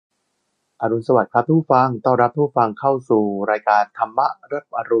อรุณสวัสดิ์ครับทุกฟังต้อนรับทุกฟังเข้าสู่รายการธรรมะรับ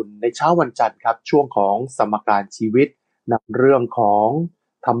อรุณในเช้าวันจันทร์ครับช่วงของสมการชีวิตนำเรื่องของ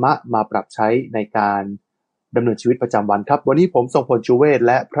ธรรมะมาปรับใช้ในการดำเนินชีวิตประจำวันครับวันนี้ผมทรงพลชูเวศแ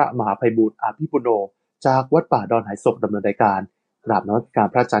ละพระมหาไพบูลย์อาภิปุโนจากวัดป่าดอนหายโศกดำเนินรายการกราบนมัสการ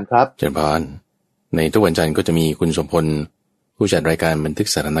พระอาจารย์ครับเจริญพรในทุกวันจันทร์ก็จะมีคุณสมพลผู้จัดรายการบันทึก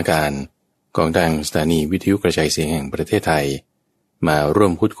สถานการณ์ของทางสถานีวิทยุกระจายเสียงแห่งประเทศไทยมาร่ว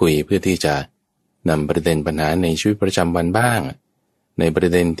มพูดคุยเพื่อที่จะนำประเด็นปัญหาในชีวิตประจำวันบ้างในประ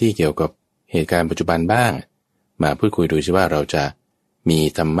เด็นที่เกี่ยวกับเหตุการณ์ปัจจุบันบ้างมาพูดคุยดูซิว่าเราจะมี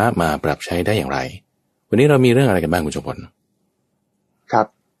ธรรมะมาปรับใช้ได้อย่างไรวันนี้เรามีเรื่องอะไรกันบ้างคุณสมพลครับ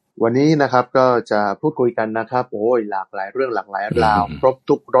วันนี้นะครับก็จะพูดคุยกันนะครับโอ้ยหลากหลายเรื่องหลากหลายราวครบ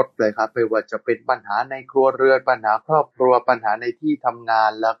ทุกรสเลยครับไม่ว่าจะเป็นปัญหาในครัวเรือนปัญหาครอบครัวปัญหาในที่ทำงา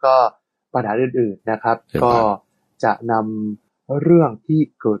นแล้วก็ปัญหาอื่นๆนะครับก็จะนำเรื่องที่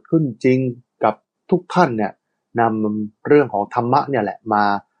เกิดขึ้นจริงกับทุกท่านเนี่ยนำเรื่องของธรรมะเนี่ยแหละมา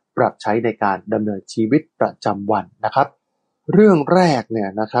ปรับใช้ในการดำเนินชีวิตประจำวันนะครับเรื่องแรกเนี่ย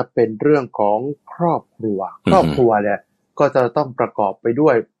นะครับเป็นเรื่องของครอบครัวเนี่ยก็จะต้องประกอบไปด้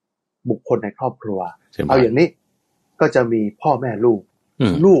วยบุคคลในครอบครัวเอาอย่างนี้ก็จะมีพ่อแม่ลู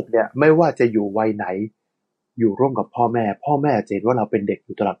กเนี่ยไม่ว่าจะอยู่วัยไหนอยู่ร่วมกับพ่อแม่จะเห็นว่าเราเป็นเด็กอ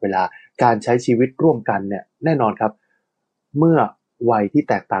ยู่ตลอดเวลาการใช้ชีวิตร่วมกันเนี่ยแน่นอนครับเมื่อวัยที่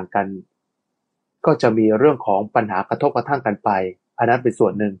แตกต่างกันก็จะมีเรื่องของปัญหากระทบกระทั่งกันไปอันนั้นเป็นส่ว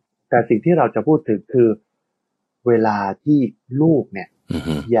นหนึ่งแต่สิ่งที่เราจะพูดถึงคือเวลาที่ลูกเนี่ย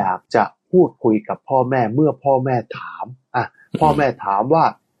อยากจะพูดคุยกับพ่อแม่เมื่อพ่อแม่ถามพ่อแม่ถามว่า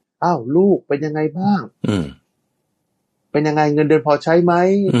อ้าวลูกเป็นยังไงบ้างเป็นยังไงเงินเดือนพอใช้ไหม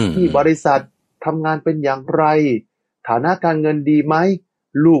ที่บริษัททำงานเป็นอย่างไรฐานะการเงินดีไหม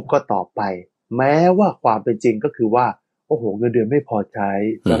ลูกก็ตอบไปแม้ว่าความเป็นจริงก็คือว่าโอ้โหเงินเดือนไม่พอใช้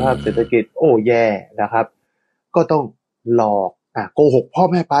สภาพเศรษฐกิจโอ้แย่นะครับก็ต้องหลอกโกหกพ่อ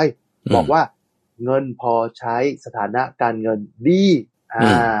แม่ไปบอกว่าเงินพอใช้สถานะการเงินดี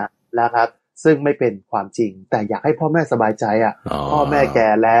นะครับซึ่งไม่เป็นความจริงแต่อยากให้พ่อแม่สบายใจพ่อแม่แก่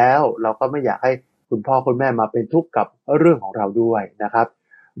แล้วเราก็ไม่อยากให้คุณพ่อคุณแม่มาเป็นทุกข์กับเรื่องของเราด้วยนะครับ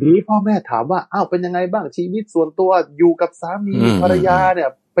หรือพ่อแม่ถามว่าอ้าวเป็นยังไงบ้างชีวิตส่วนตัวอยู่กับสามีภรรยาเนี่ย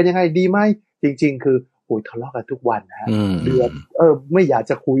เป็นยังไงดีไหมจริงๆคือโอ้ยทะเลาะกันทุกวันฮะเดือดไม่อยาก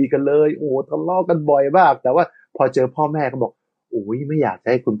จะคุยกันเลยโอ้ทะเลาะกันบ่อยมากแต่ว่าพอเจอพ่อแม่ก็บอกโอ้ยไม่อยาก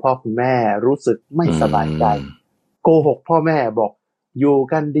ให้คุณพ่อคุณแม่รู้สึกไม่สบายใจโกหกพ่อแม่บอกอยู่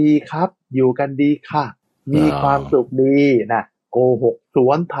กันดีครับอยู่กันดีค่ะมีความสุขดีนะโกหกส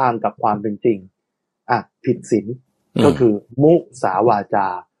วนทางกับความเป็นจริงผิดศีลก็คือมุสาวาจา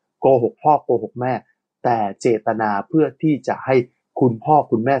โกหกพ่อโกหกแม่แต่เจตนาเพื่อที่จะให้คุณพ่อ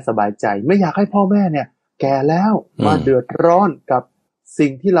คุณแม่สบายใจไม่อยากให้พ่อแม่เนี่ยแก่แล้วมาเดือดร้อนกับสิ่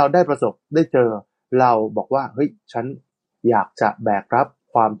งที่เราได้ประสบได้เจอเราบอกว่าเฮ้ยฉันอยากจะแบกรับ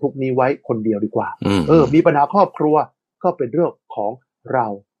ความทุกข์นี้ไว้คนเดียวดีกว่ามีปัญหาครอบครัวก็เป็นเรื่องของเรา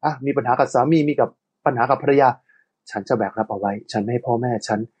มีปัญหากับสามีมีกับปัญหากับภรรยาฉันจะแบกรับเอาไว้ฉันไม่ให้พ่อแม่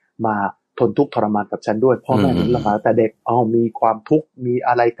ฉันมาทนทุกข์ทรมานกับฉันด้วยพ่อแม่เห็นเรามาแต่เด็กมีความทุกข์มี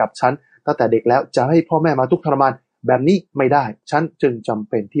อะไรกับฉันตั้งแต่เด็กแล้วจะให้พ่อแม่มาทุกข์ทรมานแบบนี้ไม่ได้ฉันจึงจำ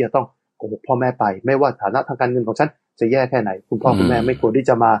เป็นที่จะต้องโกหกพ่อแม่ไปไม่ว่าฐานะทางการเงินของฉันจะแย่แค่ไหนคุณพ่อคุณแม่ไม่ควรที่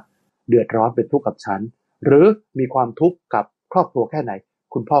จะมาเดือดร้อนเป็นทุกข์กับฉันหรือมีความทุกข์กับครอบครัวแค่ไหน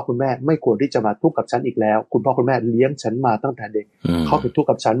คุณพ่อคุณแม่ไม่ควรที่จะมาทุกข์กับฉันอีกแล้วคุณพ่อคุณแม่เลี้ยงฉันมาตั้งแต่เด็กเขาเป็นทุกข์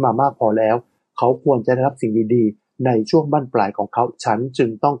กับฉันมามากพอแล้วเขาควรจะได้รับสิ่งดีๆในช่วงบั้นปลายของเขาฉันจึง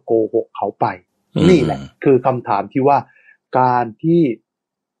ต้องโกหกเขาไปนี่แหละคือคำถามที่ว่าการที่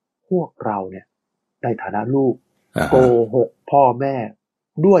พวกเราเนี่ยในฐานะลูกโกหกพ่อแม่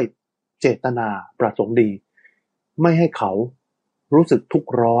ด้วยเจตนาประสงค์ดีไม่ให้เขารู้สึกทุก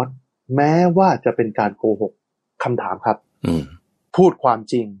ข์ร้อนแม้ว่าจะเป็นการโกหกคำถามครับพูดความ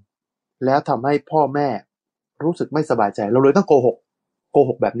จริงแล้วทำให้พ่อแม่รู้สึกไม่สบายใจเราเลยต้องโกห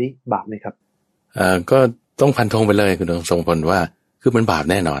กแบบนี้บาปไหมครับก็ต้องฟันธงไปเลยคุณทรงพลว่าคือมันบาป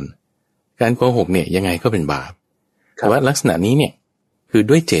แน่นอนการโกหกเนี่ยยังไงก็เป็นบาปแต่ว่าลักษณะนี้เนี่ยคือ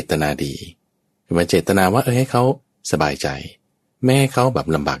ด้วยเจตนาดีมาเจตนาว่าให้เขาสบายใจไม่ให้เขาแบบ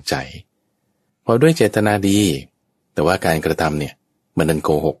ลำบากใจพอด้วยเจตนาดีแต่ว่าการกระทำเนี่ยมันดันโก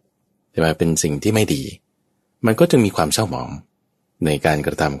หกใช่ไหมเป็นสิ่งที่ไม่ดีมันก็จะมีความเศร้าหมองในการก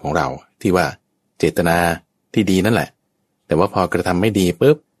ระทำของเราที่ว่าเจตนาที่ดีนั่นแหละแต่ว่าพอกระทำไม่ดี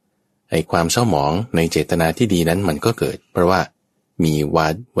ปุ๊บไอ้ความเศร้าหมองในเจตนาที่ดีนั้นมันก็เกิดเพราะว่ามี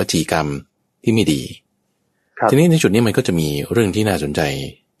วจีกรรมที่ไม่ดีทีนี้ในจุดนี้มันก็จะมีเรื่องที่น่าสนใจ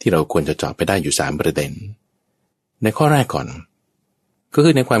ที่เราควรจะเจาะไปได้อยู่3ประเด็นในข้อแรกก่อนก็คื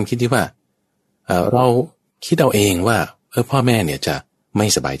อในความคิดที่ว่าเราคิดเอาเองว่าพ่อแม่เนี่ยจะไม่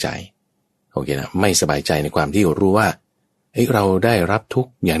สบายใจ โอเคนะไม่สบายใจในความที่รู้ว่าเราได้รับทุก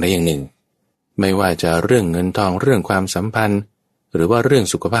อย่างใดอย่างหนึ่งไม่ว่าจะเรื่องเงินทองเรื่องความสัมพันธ์หรือว่าเรื่อง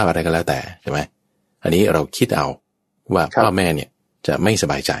สุขภาพอะไรก็แล้วแต่ใช่ไหมอันนี้เราคิดเอาว่าพ่อแม่เนี่ยจะไม่ส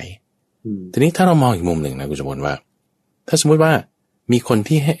บายใจทีนี้ถ้าเรามองอีกมุมหนึ่งนะคุณสมบัติว่าถ้าสมมติว่ามีคน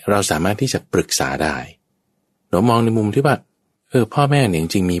ที่ให้เราสามารถที่จะปรึกษาได้เรามองในมุมที่ว่าพ่อแม่เนี่ยจ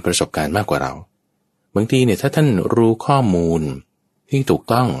ริงๆมีประสบการณ์มากกว่าเราบางทีเนี่ยถ้าท่านรู้ข้อมูลที่ถูก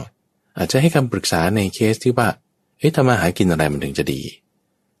ต้องอาจจะให้คำปรึกษาในเคสที่ว่าทำมาหากินอะไรมันถึงจะดี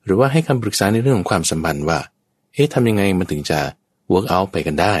หรือว่าให้คำปรึกษาในเรื่องของความสัมพันธ์ว่าทำยังไงมันถึงจะ work out ไป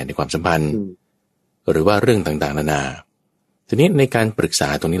กันได้ในความสัมพันธ์หรือว่าเรื่องต่างๆนานาทีนี้ในการปรึกษา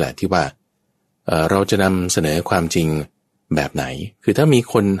ตรงนี้แหละที่ว่าเราจะนำเสนอความจริงแบบไหนคือถ้ามี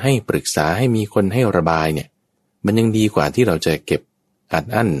คนให้ปรึกษาให้มีคนให้ระบายเนี่ยมันยังดีกว่าที่เราจะเก็บอัด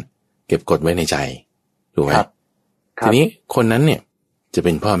อั้นเก็บกดไว้ในใจถูกไหมทีนี้คนนั้นเนี่ยจะเ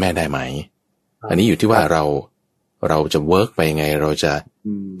ป็นพ่อแม่ได้ไหมอันนี้อยู่ที่ว่าเราจะเวิร์กไปยังไงเราจะ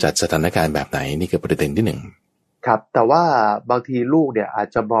จัดสถานการณ์แบบไหนนี่คือประเด็นที่หนึ่งครับแต่ว่าบางทีลูกเนี่ยอาจ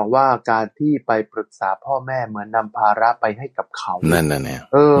จะมองว่าการที่ไปปรึกษาพ่อแม่เหมือนนำภาระไปให้กับเขานั่นน่ะเนี่ย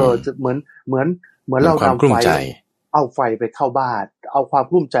จะเหมือนเรานำไฟเอาไฟไปเข้าบ้านเอาความ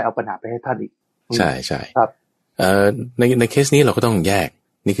กลุ้มใจเอาปัญหาไปให้ท่านอีกใช่ใช่ครับในเคสนี้เราก็ต้องแยก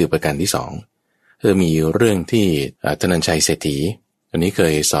นี่คือประการที่สองมีเรื่องที่ธนัญชัยเศรษฐีอันนี้เค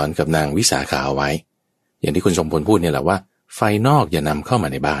ยสอนกับนางวิสาขาเอาไว้อย่างที่คุณสมพลพูดเนี่ยแหละว่าไฟนอกอย่านำเข้ามา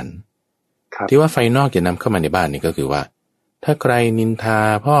ในบ้านที่ว่าไฟนอกอย่านำเข้ามาในบ้านนี่ก็คือว่าถ้าใครนินทา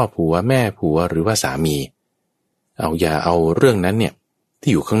พ่อผัวแม่ผัวหรือว่าสามีอย่าเอาเรื่องนั้นเนี่ย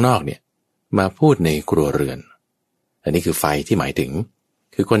ที่อยู่ข้างนอกเนี่ยมาพูดในครัวเรือนอันนี้คือไฟที่หมายถึง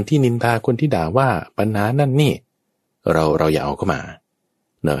คือคนที่นินทาคนที่ด่าว่าปัญหานั่นนี่เราอย่าเอาเข้ามา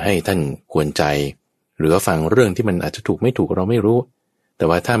ให้ท่านควรใจหรือว่าฟังเรื่องที่มันอาจจะถูกไม่ถูกเราไม่รู้แต่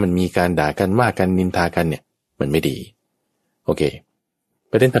ว่าถ้ามันมีการด่ากันว่ากันนินทากันเนี่ยมันไม่ดีโอเค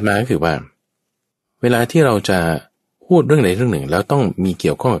ประเด็นถัดมาก็คือว่าเวลาที่เราจะพูดเรื่องใดเรื่องหนึ่งแล้วต้องมีเ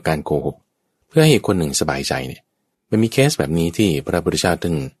กี่ยวข้องกับการโกหกเพื่อให้คนหนึ่งสบายใจเนี่ยมันมีเคสแบบนี้ที่พระพุทธเจ้าท่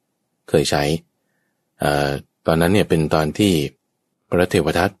านเคยใช้ตอนนั้นเนี่ยเป็นตอนที่พระเทว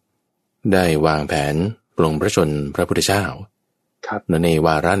ทัตได้วางแผนปลงพระชนพระพุทธเจ้าในว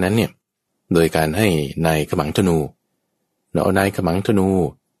าระนั้นเนี่ยโดยการให้นายขมังธนูเอานายขมังธนู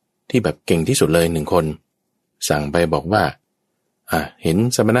ที่แบบเก่งที่สุดเลย1คนสั่งไปบอกว่าเห็น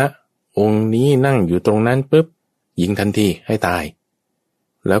สมณะองค์นี้นั่งอยู่ตรงนั้นปุ๊บยิงทันทีให้ตาย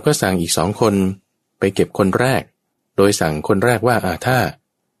แล้วก็สั่งอีก2คนไปเก็บคนแรกโดยสั่งคนแรกว่าถ้า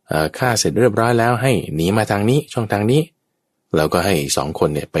ฆ่าเสร็จเรียบร้อยแล้วให้หนีมาทางนี้ช่องทางนี้แล้วก็ให้2คน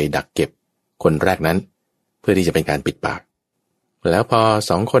เนี่ยไปดักเก็บคนแรกนั้นเพื่อที่จะเป็นการปิดปากแล้วพอ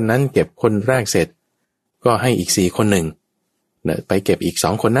2คนนั้นเก็บคนแรกเสร็จก็ให้อีก4คนหนึ่งไปเก็บอีก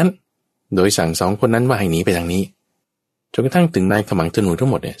2คนนั้นโดยสั่ง2คนนั้นว่าให้หนีไปทางนี้จนกระทั่งถึงนายขมังธนูทั้ง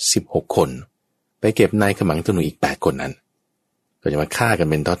หมดเนี่ย16คนไปเก็บนายขมังธนูอีก8คนนั้นก็จะมาฆ่ากัน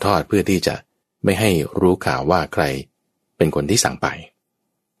เป็นทอดๆเพื่อที่จะไม่ให้รู้ข่าวว่าใครเป็นคนที่สั่งไป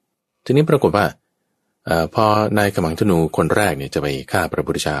ทีนี้ปรากฏว่าพอนายขมังธนูคนแรกเนี่ยจะไปฆ่าพระ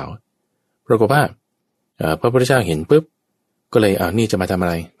พุทธเจ้าปรากฏว่าพระพุทธเจ้าเห็นปุ๊บก็เลยนี่จะมาทำอะ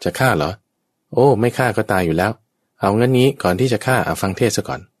ไรจะฆ่าเหรอโอ้ไม่ฆ่าก็ตายอยู่แล้วเอางั้นนี้ก่อนที่จะฆ่าฟังเทศซะ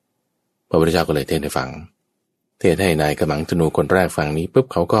ก่อนพระพุทธเจ้าก็เลยเทศให้ฟังเทศให้นายขมังธนูคนแรกฟังนี้ปุ๊บ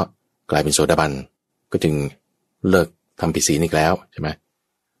เขาก็กลายเป็นโสดาบันก็จึงเลิกทำผิดศีลอีกแล้วใช่ไหม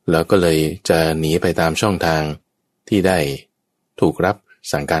แล้วก็เลยจะหนีไปตามช่องทางที่ได้ถูกรับ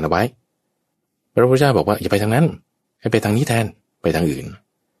สั่งการเอาไว้พระพุทธเจ้าบอกว่าอย่าไปทางนั้นให้ไปทางนี้แทนไปทางอื่น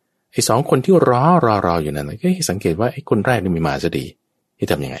ไอ้2คนที่รออยู่นั้นก็สังเกตว่าไอ้คนแรกนี่มีมาซะดีที่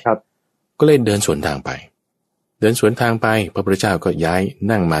ทำยังไงก็เลยเดินสวนทางไปพระพุทธเจ้าก็ย้าย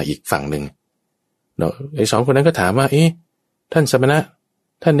นั่งมาอีกฝั่งหนึ่งไอ้2คนนั้นก็ถามว่าท่านสมณะ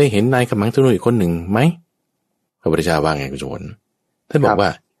ท่านได้เห็นนายขมังธนูอีกคนหนึ่งไหมพระพุทธเจ้าว่าไงกุศลท่านบอกว่า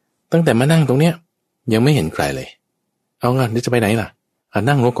ตั้งแต่มานั่งตรงเนี้ยยังไม่เห็นใครเลยเอางั้นเดี๋ยวจะไปไหนล่ะ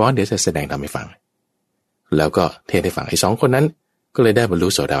นั่งลงก่อนเดี๋ยวจะแสดงธรรมให้ฟังแล้วก็เทศให้ฟังไอ้2คนนั้นก็เลยได้บรรลุ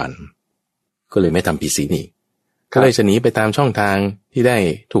โสดาบันก็เลยไม่ทำผิดศีลอีกก็เลยจะหนีไปตามช่องทางที่ได้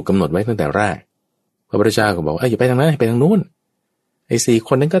ถูกกำหนดไว้ตั้งแต่แรกพระพุทธเจ้าก็บอกอย่าไปทางนั้นไปทางนู้นไอ้4ค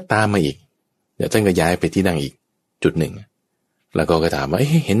นนั้นก็ตามมาอีกเดี๋ยวท่านก็ย้ายไปที่นั่งอีกจุดหนึ่งแล้วก็ถามว่า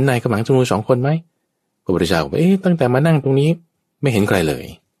เห็นนายขมังธนู2คนไหมพระพุทธเจ้าบอกตั้งแต่มานั่งตรงนี้ไม่เห็นใครเลย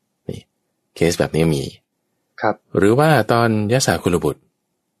นี่เคสแบบนี้มีครับหรือว่าตอนยศคุลบุตร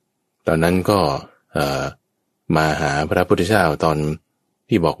ตอนนั้นก็มาหาพระพุทธเจ้าตอน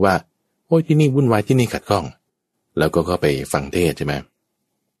ที่บอกว่าโอ้ยที่นี่วุ่นวายที่นี่ขัดข้องแล้วก็ไปฟังเทศใช่ไหม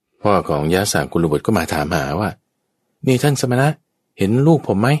พ่อของยศคุลบุตรก็มาถามหาว่านี่ท่านสมณะเห็นลูกผ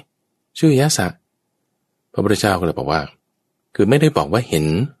มไหม ชื่อยะสะพระพุทธเจ้าก็เลยบอกว่าคือไม่ได้บอกว่าเห็น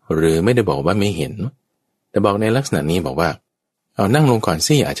หรือไม่ได้บอกว่าไม่เห็นแต่บอกในลักษณะนี้บอกว่าเอานั่งลงก่อน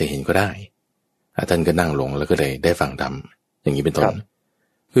สิอาจจะเห็นก็ได้ท่านก็นั่งลงแล้วก็เลยได้ฟังธรรมอย่างนี้เป็นต้น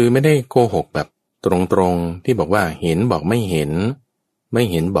คือไม่ได้โกหกแบบตรงๆที่บอกว่าเห็นบอกไม่เห็นไม่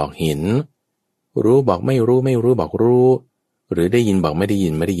เห็นบอกเห็นรู้บอกไม่รู้ไม่รู้บอกรู้หรือได้ยินบอกไม่ได้ยิ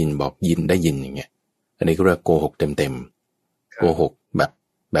นไม่ได้ยินบอกยินได้ยินอย่างเงี้ยอันนี้ก็เรียกโกหกเต็มๆโกหก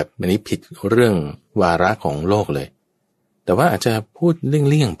แบบอันนี้ผิดเรื่องวาระของโลกเลยแต่ว่าอาจจะพูดเ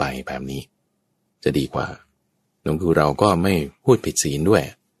ลี่ยงๆไปแบบนี้จะดีกว่าหลวงปู่เราก็ไม่พูดผิดศีลด้วย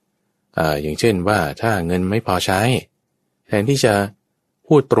อย่างเช่นว่าถ้าเงินไม่พอใช้แทนที่จะ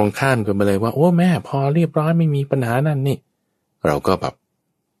พูดตรงข้ามกันไปเลยว่าโอ้แม่พอเรียบร้อยไม่มีปัญหานั่นนี่เราก็แบบ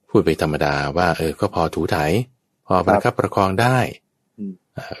พูดไปธรรมดาว่าก็พอถูถ่ายพอประคับประคองได้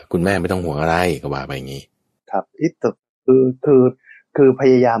คุณแม่ไม่ต้องห่วงอะไรก็ว่าไปอย่างนี้ครับคือพ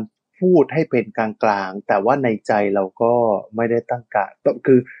ยายามพูดให้เป็นกลางๆแต่ว่าในใจเราก็ไม่ได้ตั้งกะ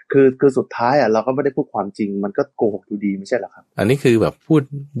คือสุดท้ายเราก็ไม่ได้พูดความจริงมันก็โกหกอยู่ดีไม่ใช่เหรอครับอันนี้คือแบบพูด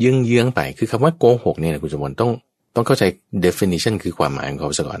เยื้องๆไปคือคำว่าโกหกเนี่ยคุณสมบัติต้องเข้าใจ definition คือความหมายของเขา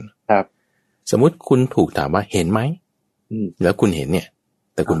ซะก่อนครับสมมุติคุณถูกถามว่าเห็นไหมแล้วคุณเห็นเนี่ย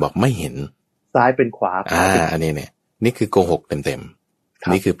แต่คุณบอกไม่เห็นซ้ายเป็นขวาอันนี้เนี่ยนี่คือโกหกเต็ม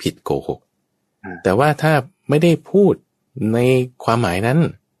ๆนี่คือผิดโกหกแต่ว่าถ้าไม่ได้พูดในความหมายนั้น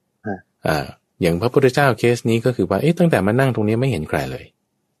อย่างพระพุทธเจ้าเคสนี้ก็คือว่าตั้งแต่มานั่งตรงนี้ไม่เห็นใครเลย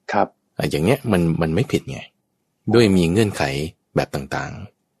ครับอย่างเงี้ยมันไม่ผิดไงด้วยมีเงื่อนไขแบบต่าง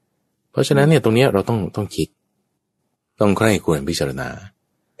ๆเพราะฉะนั้นเนี่ยตรงนี้เราต้องคิดต้องใคร่ควรพิจารณา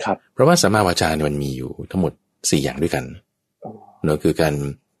ครับเพราะว่าสัมมาวาจาเนี่ยมันมีอยู่ทั้งหมด4อย่างด้วยกันเนอะคือการ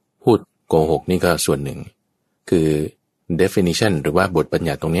พูดโกหกนี่ก็ส่วนหนึ่งคือ definition หรือว่าบทบัญ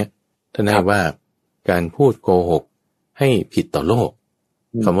ญัติตรงนี้ท่านให้ว่าการพูดโกหกให้ผิดต่อโลก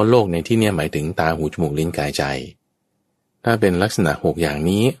คำว่าโลกในที่นี้หมายถึงตาหูจมูกลิ้นกายใจถ้าเป็นลักษณะ6อย่าง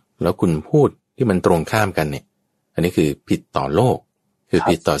นี้แล้วคุณพูดที่มันตรงข้ามกันเนี่ยอันนี้คือผิดต่อโลกคือ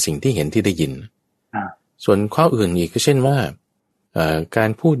ผิดต่อสิ่งที่เห็นที่ได้ยินส่วนข้ออื่นอีกก็เช่นว่าการ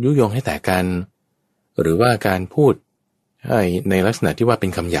พูดยุยงให้แตกกันหรือว่าการพูดในลักษณะที่ว่าเป็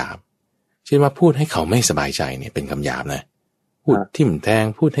นคำหยาบเช่นว่าพูดให้เขาไม่สบายใจเนี่ยเป็นคำหยาบนะพูดทิ่มแทง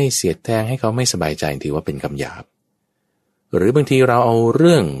พูดให้เสียดแทงให้เขาไม่สบายใจถือว่าเป็นคำหยาบหรือบางทีเราเอาเ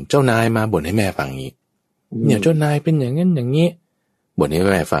รื่องเจ้านายมาบ่นให้แม่ฟังอีกเนี่ยเจ้านายเป็นอย่างนั้นอย่างนี้บ่นให้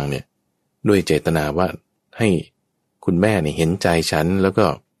แม่ฟังเนี่ยด้วยเจตนาว่าให้คุณแม่เนี่ยเห็นใจฉันแล้วก็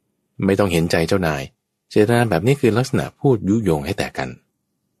ไม่ต้องเห็นใจเจ้านายเจตนาแบบนี้คือลักษณะพูดยุยงให้แตกกัน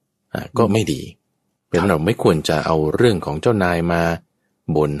ก็ไม่ดีเพราะฉะนั้นเราไม่ควรจะเอาเรื่องของเจ้านายมา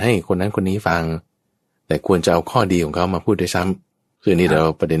บ่นให้คนนั้นคนนี้ฟังแต่ควรจะเอาข้อดีของเขามาพูดด้วยซ้ำคือนี่เรา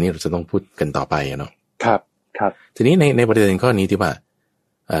ประเด็นนี้เราจะต้องพูดกันต่อไปเนาะครับทีนี้ในประเด็นข้อนี้ที่ว่า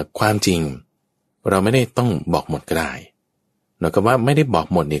ความจริงเราไม่ได้ต้องบอกหมดก็ได้เนาะคำว่าไม่ได้บอก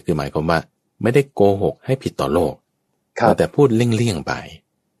หมดนี่คือหมายความว่าไม่ได้โกหกให้ผิดต่อโลกแต่พูดเลี่ยงๆไป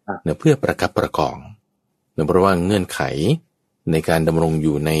เนาะเพื่อประคับประคองเนาะเพราะว่าเงื่อนไขในการดำรงอ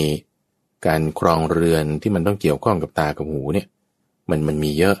ยู่ในการครองเรือนที่มันต้องเกี่ยวข้องกับตากับหูเนี่ยมัน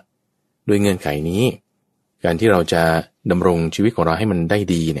มีเยอะด้วยเงื่อนไขนี้การที่เราจะดำรงชีวิตของเราให้มันได้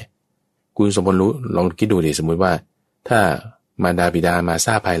ดีเนี่ยคุณสมบูรณ์รู้ลองคิดดูดิสมมุติว่าถ้ามารดาบิดามาท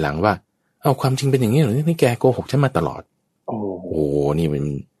ราบภายหลังว่าความจริงเป็นอย่างนี้เหรอนี่แกโกหกฉันมาตลอดโอ้โหนี่มัน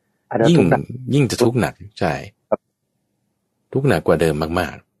ยิ่งจะทุกข์หนักใช่ทุกข์หนักกว่าเดิมมา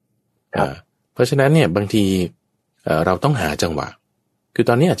กๆเพราะฉะนั้นเนี่ยบางทีเราต้องหาจังหวะคือ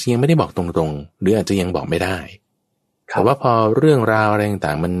ตอนนี้อาจจะยังไม่ได้บอกตรงๆหรืออาจจะยังบอกไม่ได้แต่ว่าพอเรื่องราวอะไร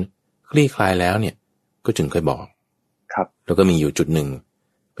ต่างๆมันคลี่คลายแล้วเนี่ยก็จึงค่อยบอกแล้วก็มีอยู่จุดหนึ่ง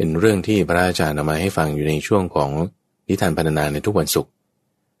เป็นเรื่องที่พระอาจารย์นำมาให้ฟังอยู่ในช่วงของนิทานพรรณนาในทุกวันศุกร์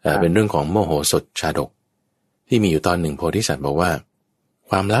เป็นเรื่องของโมโหสถชาดกที่มีอยู่ตอนหนึ่งโพธิสัตว์บอกว่า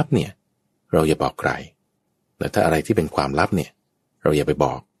ความลับเนี่ยเราอย่าบอกใครแต่ถ้าอะไรที่เป็นความลับเนี่ยเราอย่าไปบ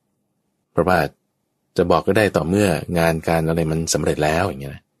อกเพราะว่าจะบอกก็ได้ต่อเมื่องานการอะไรมันสำเร็จแล้วอย่างเงี้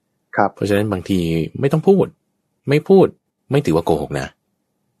ยนะครับเพราะฉะนั้นบางทีไม่ต้องพูดไม่ถือว่าโกหกนะ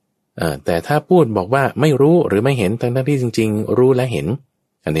แต่ถ้าพูดบอกว่าไม่รู้หรือไม่เห็นทั้งที่จริงๆรู้และเห็น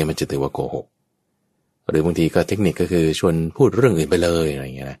อันนี้มันจะถือว่าโกหกหรือบางทีก็เทคนิคก็คือชวนพูดเรื่องอื่นไปเลยอะไรอ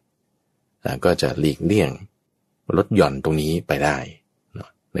ย่างเงี้ยนะก็จะหลีกเลี่ยงลดหย่อนตรงนี้ไปได้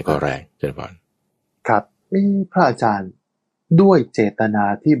ในข้อแรกเจริญพรครับพระอาจารย์ด้วยเจตนา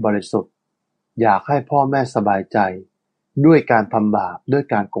ที่บริสุทธิ์อยากให้พ่อแม่สบายใจด้วยการทำบาปด้วย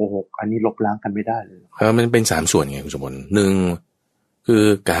การโกหกอันนี้ลบล้างกันไม่ได้เลยมันเป็น3ส่วนไงคุณสมบัติ1คือ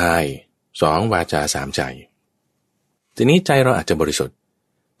กาย2วาจา3ใจทีนี้ใจเราอาจจะบริสุทธิ์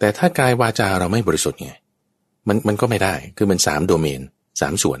แต่ถ้ากายวาจาเราไม่บริสุทธิ์ไงมันก็ไม่ได้คือมัน3โดเมน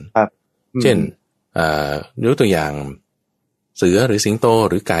3ส่วน เช่นยกตัวอย่างเสือหรือสิงโต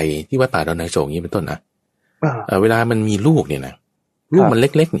หรือไก่ที่วัดป่าดอนนายโศกนี้เป็นต้นนะเวลามันมีลูกเนี่ยนะลูกมันเ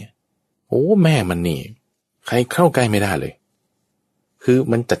ล็กๆเนี่ยโอ้แม่มันนี่ใครเข้าใกล้ไม่ได้เลยคือ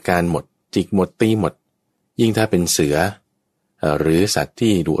มันจัดการหมดจิกหมดตีหมดยิ่งถ้าเป็นเสือหรือสัตว์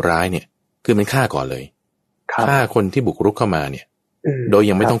ที่ดุร้ายเนี่ยคือมันฆ่าก่อนเลยฆ่าคนที่บุกรุกเข้ามาเนี่ยโดย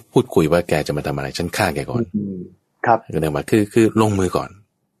ยังไม่ต้องพูดคุยว่าแกจะมาทำอะไรฉันฆ่าแกก่อนครับก็เรียกว่าคือลงมือก่อน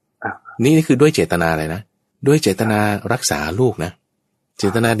นี่คือด้วยเจตนาอะไรนะด้วยเจตนารักษาลูกนะเจ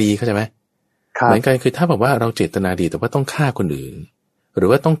ตนาดีเข้าใจไหมเหมือนกันคือถ้าแบบว่าเราเจตนาดีแต่ว่าต้องฆ่าคนอื่นหรือ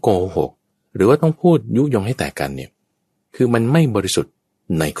ว่าต้องโกหกหรือว่าต้องพูดยุยงให้แตกกันเนี่ยคือมันไม่บริสุทธิ์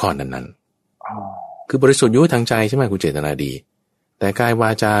ในข้อนั้นๆคือบริสุทธิ์ยุทางใจใช่ไหมคุณเจตนาดีแต่กายวา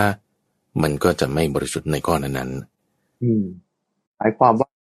จามันก็จะไม่บริสุทธิ์ในข้อนั้นหมายความว่า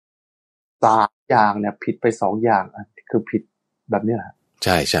3อย่างเนี่ยผิดไป2อย่างคือผิดแบบนี้แหละใ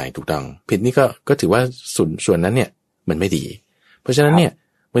ช่ใช่ถูกต้องผิดนี่ก็ถือว่าส่วนนั้นเนี่ยมันไม่ดีเพราะฉะนั้นเนี่ย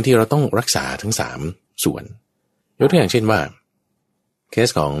บางทีเราต้องรักษาทั้ง3ส่วนยกตัวอย่างเช่นว่าเคส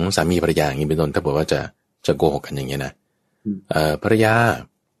ของสามีภรรยาอย่างนี้เป็นต้นถ้าบอกว่าจะโกหกกันอย่างเงี้ยนะภรรยา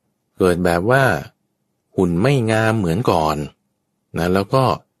เกิดแบบว่าหุ่นไม่งามเหมือนก่อนนะแล้วก็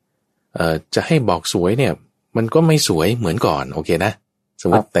จะให้บอกสวยเนี่ยมันก็ไม่สวยเหมือนก่อนโอเคนะสม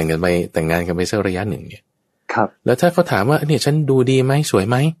มติแต่งงานกันไปสักระยะหนึ่งเนี่ยครับแล้วถ้าเขาถามว่าเนี่ยฉันดูดีไหมสวย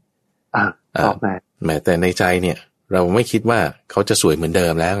ไหมตอบแม้แต่ในใจเนี่ยเราไม่คิดว่าเขาจะสวยเหมือนเดิ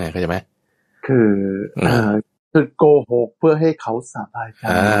มแล้วไงเข้าใจไหมคือโกหกเพื่อให้เขาสบายใจ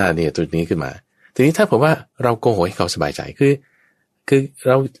เนี่ยจุดนี้ขึ้นมาทีนี้ถ้าผมว่าเราโกหกให้เขาสบายใจคือเ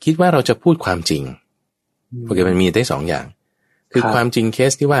ราคิดว่าเราจะพูดความจริงโอเคมันมีได้2อย่างคือความจริงเค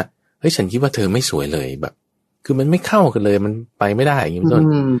สที่ว่าเฮ้ยฉันคิดว่าเธอไม่สวยเลยแบบคือมันไม่เข้ากันเลยมันไปไม่ได้อย่างนี้เป็นต้น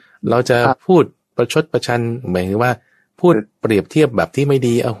เราจะพูดประชดประชันหมายถึงว่าพูดเปรียบเทียบแบบที่ไม่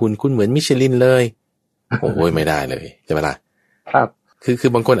ดีหุ่นคุณเหมือนมิชลินเลยโอ้ยไม่ได้เลยใช่ไหมล่ะครับคื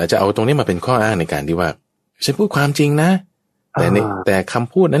อบางคนอาจจะเอาตรงนี้มาเป็นข้ออ้างในการที่ว่าฉันพูดความจริงนะแต่ค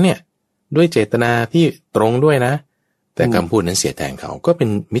ำพูดนั้นเนี่ยด้วยเจตนาที่ตรงด้วยนะแต่คำพูดนั้นเสียแทงเขาก็เป็น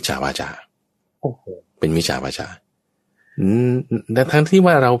มิจฉาวาจาโอ้โหเป็นมิจฉาวาจาแต่ทั้งที่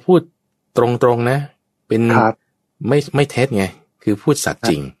ว่าเราพูดตรงๆนะเป็นไม่เท็จไงคือพูดสัตย์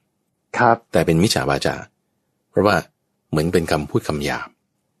จริงครับแต่เป็นมิจฉาวาจาเพราะว่าเหมือนเป็นคำพูดคำหยาบ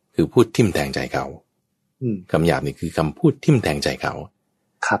คือพูดทิ่มแทงใจเขาคำหยาบนี่คือคำพูดทิ่มแทงใจเขา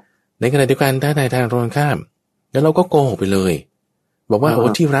ครับในขณะเดียวกันถ้าในทางตรงข้ามแล้วเราก็โกหกไปเลยบอกว่าโอ้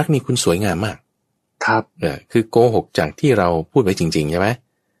ที่รักนี่คุณสวยงามมากครับคือโกหกจากที่เราพูดไว้จริงๆใช่ไหม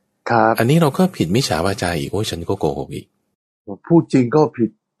ครับอันนี้เราก็ผิดมิจฉาวาจาอีกโอ้ฉันก็โกหกอีกพูดจริงก็ผิด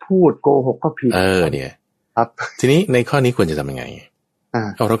พูดโกหกก็ผิดเนี่ยครับทีนี้ในข้อนี้ควรจะทำยังไง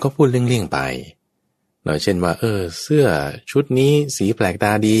เราก็พูดเลี่ยงๆไปหน่อยเช่นว่าเสื้อชุดนี้สีแปลกต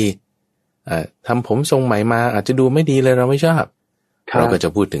าดีทำผมทรงใหม่มาอาจจะดูไม่ดีเลยเราไม่ชอบเราก็จะ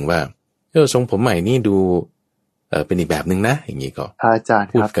พูดถึงว่าทรงผมใหม่นี่ดูเป็นอีกแบบนึงนะอย่างนี้ก็อาจารย์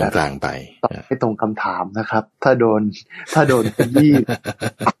พูดกลางๆไปไม่ตรงคำถามนะครับถ้าโดนยี่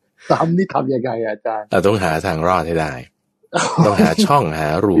ซ้ำนี่ทำยังไงอาจารย์ต้องหาทางรอดให้ได้ต้องหาช่องหา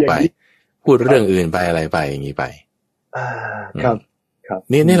รูไปพูดเรื่องอื่นไปอะไรไปอย่างนี้ไปครับ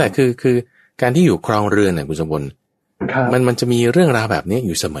นี่แหละคือการที่อยู่ครองเรือนเนี่ยคุณสมบัติมันจะมีเรื่องราวแบบนี้อ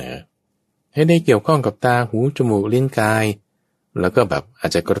ยู่เสมอให้ได้เกี่ยวข้องกับตาหูจมูกลิ้นกายแล้วก็แบบอา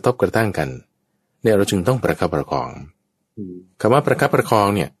จจะกระทบกระทั่งกันเนี่ยเราจึงต้องประคับประคองคำว่าประคับประคอง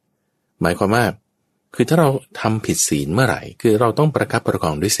เนี่ยหมายความว่าคือถ้าเราทำผิดศีลเมื่อไหร่คือเราต้องประคับประค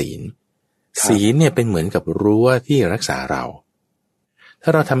องด้วยศีลเนี่ยเป็นเหมือนกับรั้วที่รักษาเราถ้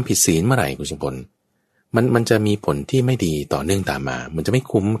าเราทำผิดศีลเมื่อไหร่คุณสมบัติมันจะมีผลที่ไม่ดีต่อเนื่องตามมามันจะไม่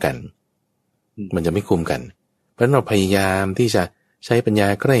คุ้มกันเพราะเราพยายามที่จะใช้ปัญญา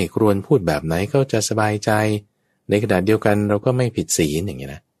ใกล้ครวนพูดแบบไหนก็จะสบายใจในขณะเดียวกันเราก็ไม่ผิดศีลอย่างเงี้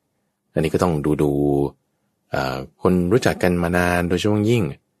ยนะอันนี้ก็ต้องดูคนรู้จักกันมานานโดยเฉพาะยิ่ง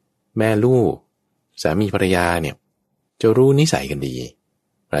แม่ลูกสามีภรรยาเนี่ยจะรู้นิสัยกันดี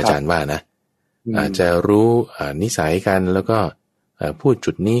อาจารย์ว่านะอาจจะรู้นิสัยกันแล้วก็พูด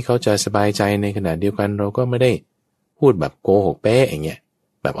จุดนี้เขาจะสบายใจในขณะเดียวกันเราก็ไม่ได้พูดแบบโกหกเป๊ะอย่างเงี้ย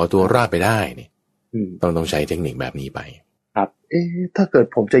แบบเอาตัวรอดไปได้เนี่ยต้องใช้เทคนิคแบบนี้ไปครับถ้าเกิด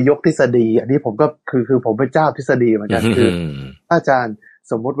ผมจะยกทฤษฎีอันนี้ผมก็คือผมเป็นเจ้าทฤษฎีเหมือนกันคืออาจารย์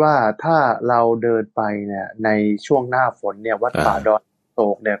สมมุติว่าถ้าเราเดินไปเนี่ยในช่วงหน้าฝนเนี่ยวัดป่าดอนโศ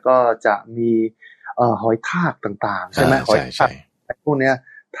กเนี่ยก็จะมีหอยทากต่างๆใช่ไหมหอยทากพวกเนี้ย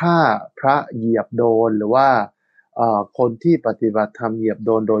ถ้าพระเหยียบโดนหรือว่าคนที่ปฏิบัติธรรมเหยียบโด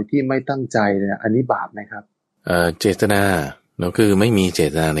นโดยที่ไม่ตั้งใจเนี่ยอันนี้บาปไหมครับเจตนาเราคือไม่มีเจ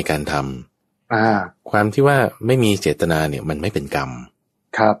ตนาในการทำความที่ว่าไม่มีเจตนาเนี่ยมันไม่เป็นกรรม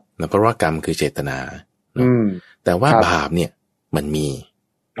ครับ นะเพราะว่ากรรมคือเจตนาเนาะแต่ว่าบาปเนี่ยมันมี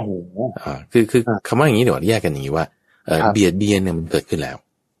โอ้โหคือคำว่าอย่างนี้เดี๋ยวแยกกันอย่างนี้ว่าเบียดเบียนเนี่ยมันเกิดขึ้นแล้ว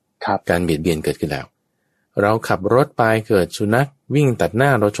การเบียดเบียนเกิดขึ้นแล้วเราขับรถไปเกิดสุนัขวิ่งตัดหน้า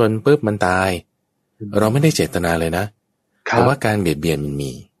เราชนปุ๊บมันตายเราไม่ได้เจตนาเลยนะแต่ว่าการเบียดเบียนมัน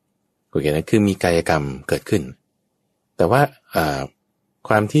มีโอเคนะคือมีกายกรรมเกิดขึ้นแต่ว่าค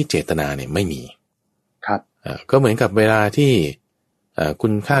วามที่เจตนาเนี่ยไม่มีครับก็เหมือนกับเวลาที่คุ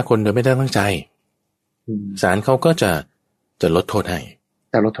ณฆ่าคนโดยไม่ได้ตั้งใจศาลเขาก็จะลดโทษให้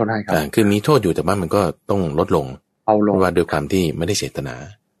แต่ลดโทษให้ครับคือมีโทษอยู่แต่ว่ามันก็ต้องลดลงเอาลงเพราะว่าด้วยความที่ไม่ได้เจตนา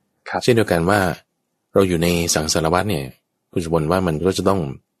เช่นเดียวกันว่าเราอยู่ในสังสารวัฏเนี่ยคุณสมบัติว่ามันก็จะต้อง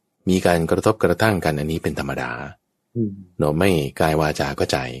มีการกระทบกระทั่งกันอันนี้เป็นธรรมดาเนาะไม่กายวาจาก็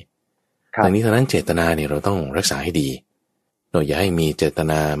ใจดังนี้ฉะนั้นเจตนาเนี่ยเราต้องรักษาให้ดีเราอย่าให้มีเจต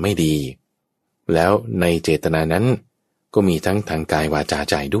นาไม่ดีแล้วในเจตนานั้นก็มีทั้งทางกายวาจา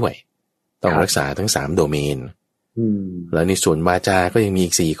ใจด้วยต้องรักษาทั้ง3โดเมนแล้วในส่วนวาจาก็ยังมี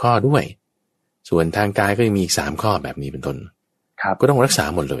อีก4ข้อด้วยส่วนทางกายก็ยังมีอีก3ข้อแบบนี้เป็นต้นก็ต้องรักษา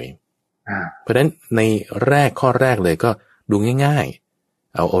หมดเลยเพราะฉะนั้นในข้อแรกเลยก็ดูง่าย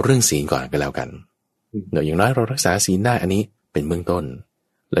ๆเอาเรื่องศีลก่อนก็แล้วกันเดี๋ยวอย่างน้อยเรารักษาศีลได้อันนี้เป็นเบื้องต้น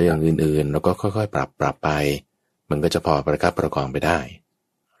แล้วอย่างอื่นๆเราก็ค่อยๆปรับไปมันก็จะพอประคับประคองไปได้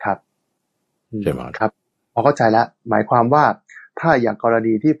ครับใช่ไหมครับพอเข้าใจแล้วหมายความว่าถ้าอย่างกร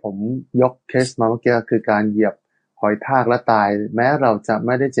ณีที่ผมยกเคสมาเมื่อกี้คือการเหยียบหอยทากและตายแม้เราจะไ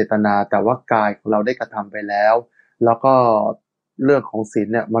ม่ได้เจตนาแต่ว่ากายของเราได้กระทำไปแล้วแล้วก็เรื่องของศีล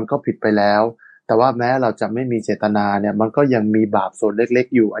เนี่ยมันก็ผิดไปแล้วแต่ว่าแม้เราจะไม่มีเจตนาเนี่ยมันก็ยังมีบาปส่วนเล็ก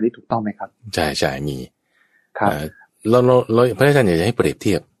ๆอยู่อันนี้ถูกต้องไหมครับใช่มีครับเราพระอาจารย์อยากจะให้เปรียบเ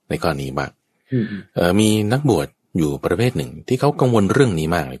ทียบในกรณีบ้างมีนักบวชอยู่ประเภทหนึ่งที่เขากังวลเรื่องนี้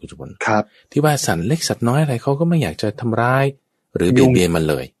มากเลยคุณจุบลครับที่ว่าสัตว์เล็กสัตว์น้อยอะไรเขาก็ไม่อยากจะทำร้ายหรือเบียดเบียนมัน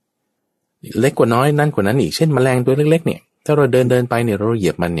เลยเล็กกว่าน้อยนั่นกว่านั้นอีกเช่นแมลงตัวเล็กๆเนี่ยถ้าเราเดินไปเนี่ยเราเหยี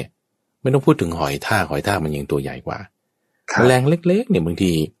ยบมันเนี่ยไม่ต้องพูดถึงหอยทากมันยังตัวใหญ่กว่าแมลงเล็กๆเนี่ยบาง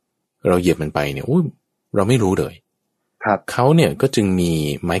ทีเราเหยียบมันไปเนี่ยเราไม่รู้เลยเขาเนี่ยก็จึงมี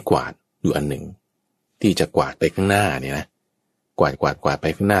ไม้กวาดอยู่อันหนึ่งที่จะกวาดไปข้างหน้าเนี่ยนะกวาดไป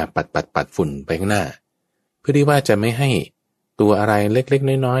ข้างหน้าปัดฝุ่นไปข้างหน้าเพื่อที่ว่าจะไม่ให้ตัวอะไรเล็ก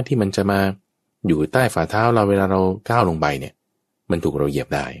ๆน้อยๆที่มันจะมาอยู่ใต้ฝ่าเท้าเราเวลาเราก้าวลงไปเนี่ยมันถูกเราเหยียบ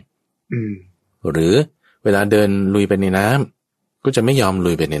ได้หรือเวลาเดินลุยไปในน้ำก็จะไม่ยอม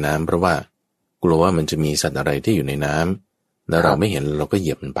ลุยไปในน้ำเพราะว่ากลัวว่ามันจะมีสัตว์อะไรที่อยู่ในน้ำแล้วเราไม่เห็นเราก็เห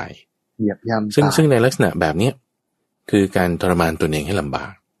ยียบมันไปเหยียบย่ำซึ่งในลักษณะแบบนี้คือการทรมานตนเองให้ลำบา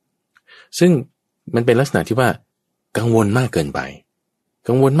กซึ่งมันเป็นลักษณะที่ว่ากังวลมากเกินไป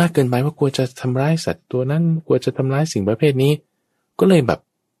ว่ากลัวจะทำร้ายสัตว์ตัวนั้นกลัวจะทำร้ายสิ่งประเภทนี้ก็เลยแบบ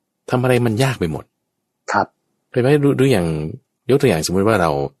ทำอะไรมันยากไปหมดครับไปไหมดูอย่างยกตัวอย่างสมมติว่าเร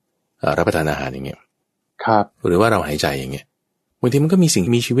ารับประทานอาหารอย่างเงี้ยครับหรือว่าเราหายใจอย่างเงี้ยบางทีมันก็มีสิ่ง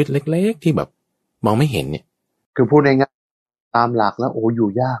มีชีวิตเล็กๆที่แบบมองไม่เห็นเนี่ยคือพูดง่ายๆตามหลักแล้วอยู่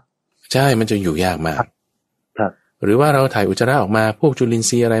ยากใช่มันจะอยู่ยากมากครับหรือว่าเราถ่ายอุจจาระออกมาพวกจุลิน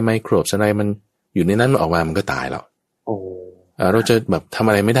ทรีย์อะไรไมโครบอะไรมันอยู่ในนั้นมันออกมามันก็ตายแล้วเราจะแบบทำ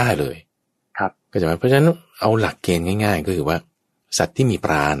อะไรไม่ได้เลยครับก็จะเพราะฉะนั้นเอาหลักเกณฑ์ง่ายๆก็คือว่าสัตว์ที่มีป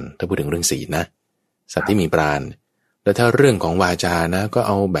ราณถ้าพูดถึงเรื่องศีลนะสัตว์ที่มีปราณแล้วถ้าเรื่องของวาจานะก็เ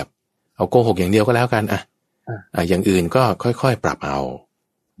อาโกหกอย่างเดียวก็แล้วกันอย่างอื่นก็ค่อยๆปรับเอา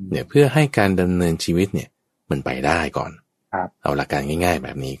เนี่ยเพื่อให้การดำเนินชีวิตเนี่ยมันไปได้ก่อนเอาหลักการง่ายๆแบ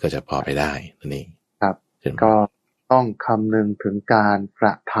บนี้ก็จะพอไปได้นั่นเองครับก็ต้องคำนึงถึงการกร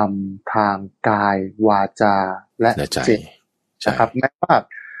ะทำทางกายวาจาและจิตนะครับแม้ว่า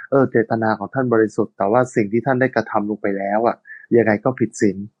เจตนาของท่านบริสุทธิ์แต่ว่าสิ่งที่ท่านได้กระทำลงไปแล้วยังไงก็ผิดศี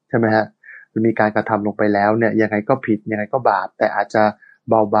ลใช่ไหมฮะมีการกระทำลงไปแล้วเนี่ยยังไงก็ผิดยังไงก็บาปแต่อาจจะ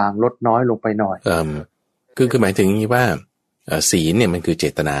เบาบางลดน้อยลงไปหน่อยคือหมายถึงอย่างนี้ว่าศีลเนี่ยมันคือเจ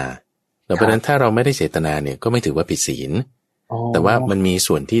ตนาเพราะฉะนั้นถ้าเราไม่ได้เจตนาเนี่ยก็ไม่ถือว่าผิดศีลแต่ว่ามันมี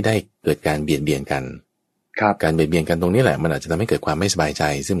ส่วนที่ได้เกิดการเบียดเบียนกันการเบียดเบียนกันตรงนี้แหละมันอาจจะทำให้เกิดความไม่สบายใจ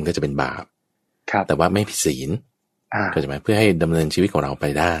ซึ่งมันก็จะเป็นบาปแต่ว่าไม่ผิดศีลก็จะหมายเพื่อให้ดำเนินชีวิตของเราไป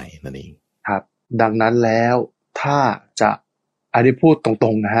ได้นั่นเองครับดังนั้นแล้วถ้าจะอันนี้พูดตร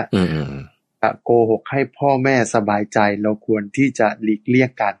งๆนะฮะโกหกให้พ่อแม่สบายใจเราควรที่จะหลีกเลี่ยง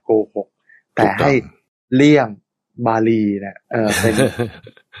การโกหกแต่ให้เลี่ยงบาลีเนี่ยเป็น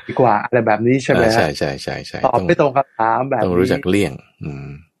ดีกว่าอะไรแบบนี้ใช่ไหมฮะใช่ตอบไม่ตรงคำถามแบบนี้ต้องรู้จักเลี่ยง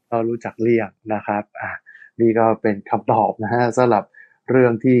เรารู้จักเลี่ยงนะครับนี่ก็เป็นคำตอบนะฮะสำหรับเรื่อ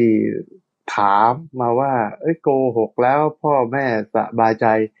งที่ถามมาว่าโกหกแล้วพ่อแม่สบายใจ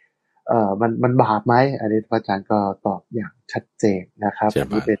มันบาปไหมอันนี้พระอาจารย์ก็ตอบอย่างชัดเจนนะครับ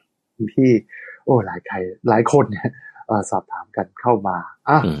นี่เป็นที่หลายคนเนี่ย สอบถามกันเข้ามา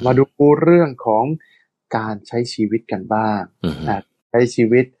มาดูเรื่องของการใช้ชีวิตกันบ้างใช้ชี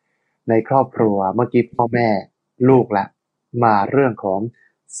วิตในครอบครัวเมื่อกี้พ่อแม่ลูกละมาเรื่องของ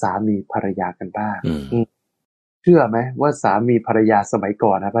สามีภรรยากันบ้างเชื่อไหมว่าสามีภรรยาสมัยก่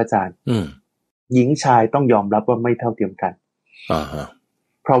อนนะพระอาจารย์หญิงชายต้องยอมรับว่าไม่เท่าเทียมกัน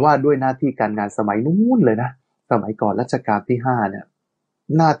เพราะว่าด้วยหน้าที่การงานสมัยนู้นเลยนะสมัยก่อนรัชกาลที่5เนี่ย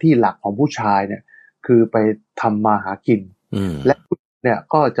หน้าที่หลักของผู้ชายเนี่ยคือไปทำมาหากินและเนี่ย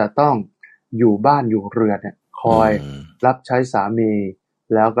ก็จะต้องอยู่บ้านอยู่เรือนเนี่ยคอยรับใช้สามี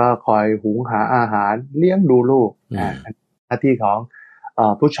แล้วก็คอยหุงหาอาหารเลี้ยงดูลูกหน้าที่ของ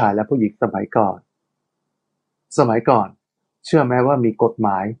ผู้ชายและผู้หญิงสมัยก่อนเชื่อไหมว่ามีกฎหม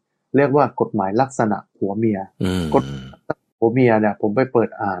ายเรียกว่ากฎหมายลักษณะผัวเมียกฎผัวเมียเนี่ยผมไปเปิด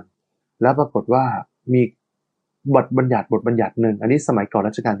อ่านแล้วปรากฏว่ามีบทบัญญัติหนึ่งอันนี้สมัยก่อน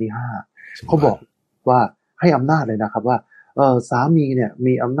รัชกาลที่5เขาบอกว่าให้อำนาจเลยนะครับว่าสามีเนี่ย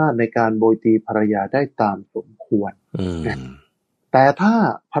มีอำนาจในการโบยตีภรรยาได้ตามสมควรแต่ถ้า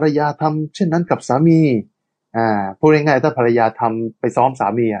ภรรยาทำเช่นนั้นกับสามีพูดง่ายๆถ้าภรรยาทำไปซ้อมสา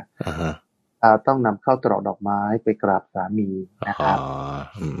มีต้องนำเข้าตรอกดอกไม้ไปกราบสามีนะครับ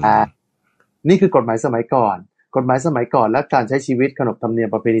นี่คือกฎหมายสมัยก่อนและการใช้ชีวิตขนบธรรมเนียม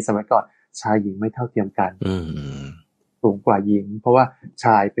ประเพณีสมัยก่อนชายหญิงไม่เท่าเทียมกันสูงกว่าหญิงเพราะว่าช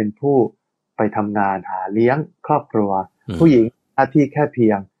ายเป็นผู้ไปทำงานหาเลี้ยงครอบครัวผู้หญิงหน้าที่แค่เพี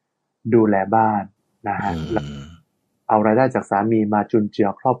ยงดูแลบ้านนะฮะเอารายได้จากสามีมาจุนเจือ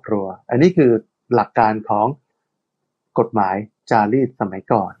ครอบครัวอันนี้คือหลักการของกฎหมายจารีตสมัย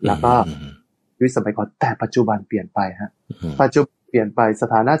ก่อนแล้วก็ชีวิตสมัยก่อนแต่ปัจจุบันเปลี่ยนไปฮะปัจจุบันเปลี่ยนไปส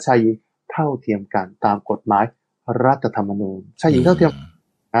ถานะชายหญิงเท่าเทียมกันตามกฎหมายรัฐธรรมนูญชายหญิงเท่าเทียม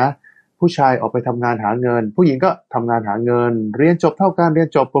นะผู้ชายออกไปทำงานหาเงินผู้หญิงก็ทำงานหาเงินเรียนจบเท่ากันเรียน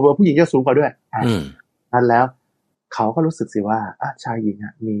จบเผื่อผู้หญิงจะสูงกว่าด้วยนั่นแล้วเขาก็รู้สึกสิว่าชายหญิง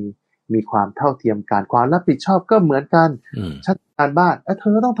มีความเท่าเทียมกันความรับผิดชอบก็เหมือนกันฉันทำงานบ้านเธ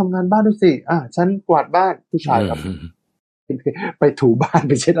อต้องทำงานบ้านด้วยสิฉันกวาดบ้านผู้ชายครับไปถูบ้านไ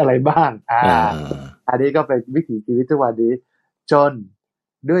ปเช็ดอะไรบ้างอันนี้ก็เป็นวิถีชีวิตทุกวันนี้จน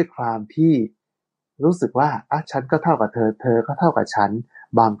ด้วยความที่รู้สึกว่าฉันก็เท่ากับเธอก็เท่ากับฉัน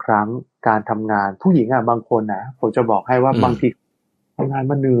บางครั้งการทำงานผู้หญิงบางคนนะผมจะบอกให้ว่าบางทีทำงาน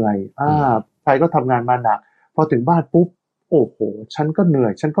มาเหนื่อยใครก็ทำงานมาหนักพอถึงบ้านปุ๊บโอ้โหฉันก็เหนื่อ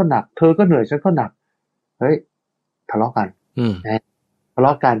ยฉันก็หนักเธอก็เหนื่อยฉันก็หนักเฮ้ยทะเลาะกันทะเล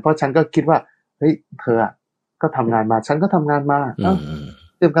าะกันเพราะฉันก็คิดว่าเฮ้ยเธอก็ทำงานมาฉันก็ทำงานมา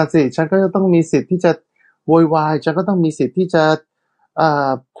เตรียมการสิฉันก็จะต้องมีสิทธิ์ที่จะโวยวายฉันก็ต้องมีสิทธิ์ที่จะ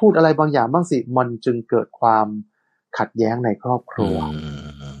พูดอะไรบางอย่างบ้างสิมันจึงเกิดความขัดแย้งในครอบครัว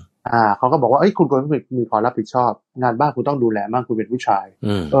เขาก็บอกว่าคุณควรมีความรับผิดชอบงานบ้านคุณต้องดูแลบ้างคุณเป็นผู้ชาย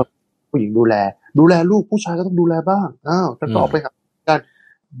ผู้หญิงดูแลลูกผู้ชายก็ต้องดูแลบ้างแต่ก็ออกไปกัน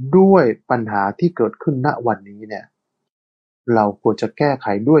ด้วยปัญหาที่เกิดขึ้นณวันนี้เนี่ยเราควรจะแก้ไข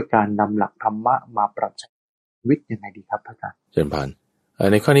ด้วยการนำหลักธรรมะมาปรับใช้ชีวิตยังไงดีครับอาจารย์เชิญพร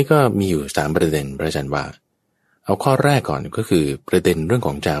ในข้อนี้ก็มีอยู่3ประเด็นพระอาจารย์ว่าเอาข้อแรกก่อนก็คือประเด็นเรื่องข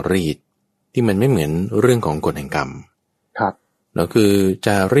องจารีตที่มันไม่เหมือนเรื่องของกฎแห่งกรรมครับแล้วคือจ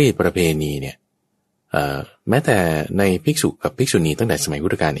ารีตประเพณีเนี่ยแม้แต่ในภิกษุกับภิกษุณีตั้งแต่สมัยพุ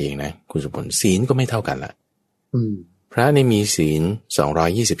ทธกาลเองนะคุณสุพลศีลก็ไม่เท่ากันละพระนี่มีศีล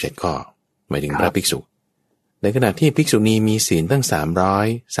227ข้อหมายถึงพระภิกษุในขณะที่ภิกษุณีมีศีลตั้ง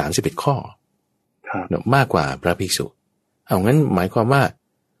331ข้อมากกว่าพระภิกษุเอางั้นหมายความว่า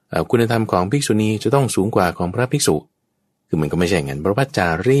คุณธรรมของภิกษุณีจะต้องสูงกว่าของพระภิกษุคือมันก็ไม่ใช่อย่างนั้นเพราะว่าจา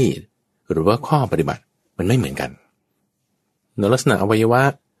รีตหรือว่าข้อปฏิบัติมันไม่เหมือนกันในลักษณะอวัยวะ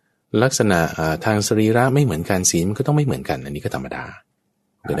ลักษณะทางสรีระไม่เหมือนกันศีลมันก็ต้องไม่เหมือนกันอันนี้ก็ธรรมดา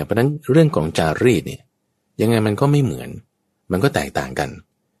เพราะฉะนั้นเรื่องของจารีตเนี่ยยังไงมันก็ไม่เหมือนมันก็แตกต่างกัน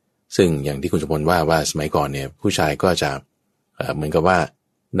ซึ่งอย่างที่คุณสมพลว่าสมัยก่อนเนี่ยผู้ชายก็จะเหมือนกับว่า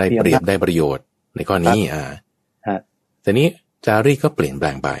ได้เปรียบได้ประโยชน์ในข้อนี้แต่นี้จารีตก็เปลี่ยนแปล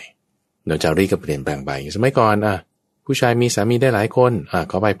งไปเดี๋ยวจารีตก็เปลี่ยนแปลงไปสมัยก่อนผู้ชายมีสามีได้หลายคน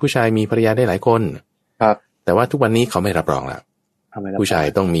ขอไปผู้ชายมีภรรยาได้หลายคนครับแต่ว่าทุกวันนี้เขาไม่รับรองแล้วผู้ชาย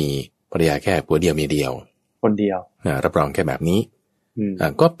ต้องมีภรรยาแค่ผัวเดียวเมียเดียวคนเดียวรับรองแค่แบบนี้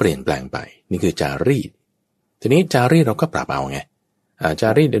ก็เปลี่ยนแปลงไปนี่คือจารีตทีนี้จารีตเราก็ปรับเอาไงจา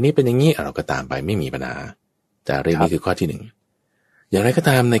รีตเดี๋ยวนี้เป็นอย่างนี้เราก็ตามไปไม่มีปัญหาจารีตนี่คือข้อที่1อย่างไรก็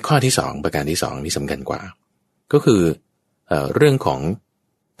ตามในข้อที่2ประการที่2ที่สำคัญกว่าก็คือเรื่องของ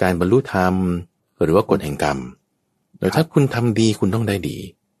การบรรลุธรรมหรือว่ากฎแห่งกรรมแต่ถ้าคุณทำดีคุณต้องได้ดี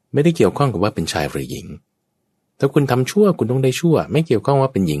ไม่ได้เกี่ยวข้องกับว่าเป็นชายหรือหญิงถ้าคุณทำชั่วคุณต้องได้ชั่วไม่เกี่ยวข้องว่า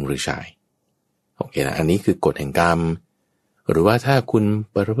เป็นหญิงหรือชายโอเคนะอันนี้คือกฎแห่งกรรมหรือว่าถ้าคุณ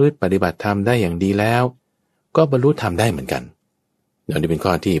ประพฤติปฏิบัติธรรมได้อย่างดีแล้ว ก็บรรลุธรรมได้เหมือนกันนี่เป็นข้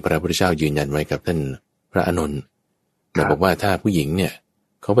อที่พระพุทธเจ้ายืนยันไว้กับท่านพระอานนท์เราบอกว่าถ้าผู้หญิงเนี่ย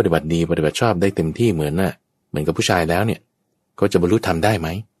เขาปฏิบัติดีปฏิบัติชอบได้เต็มที่เหมือนกับผู้ชายแล้วเนี่ยก็จะบรรลุธรรมได้ไหม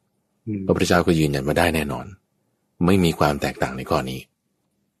พระพุทธเจ้าก็ยืนยันมาได้แน่นอนไม่มีความแตกต่างในข้อนี้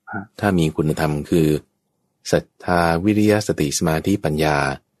ถ้ามีคุณธรรมคือศรัทธาวิริยะสติสมาธิปัญญา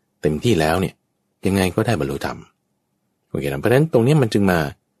เต็มที่แล้วเนี่ยยังไงก็ได้บรรลุธรรมโอเคนะเพราะฉะนั้นตรงนี้มันจึงมา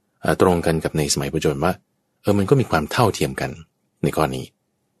ตรงกันกับในสมัยปัจจุบันว่ามันก็มีความเท่าเทียมกันในข้อนี้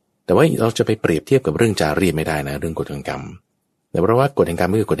แต่ว่าเราจะไปเปรียบเทียบกับเรื่องจารีตไม่ได้นะเรื่องกฎแห่งกรรมแต่เพราะว่ากฎแห่งกรร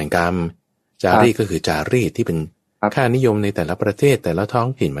มคือกฎแห่งกรรมจารีตก็คือจารีตที่เป็นค่านิยมในแต่ละประเทศแต่ละท้อง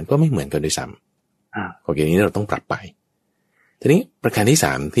ถิ่นมันก็ไม่เหมือนกันด้วยซ้ำโอเคนี้เราต้องปรับไปทีนี้ประการที่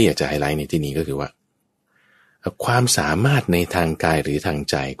3ที่อยากจะไฮไลท์ในที่นี้ก็คือว่าความสามารถในทางกายหรือทาง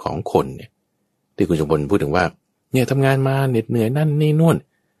ใจของคนเนี่ยที่คุณจงพลพูดถึงว่าเนี่ยทำงานมาเหน็ดเหนื่อยนั่นนี่นู่น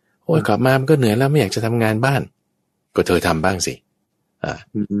โอ้ยกลับมามันก็เหนื่อยแล้วไม่อยากจะทำงานบ้านก็เธอทำบ้างสิ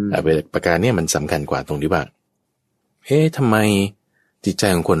ประการนี้มันสำคัญกว่าตรงที่ว่าทำไมจิตใจ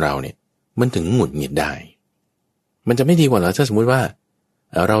ของคนเราเนี่ยมันถึงหงุดหงิดได้มันจะไม่ดีกว่าเหรอถ้าสมมุติว่า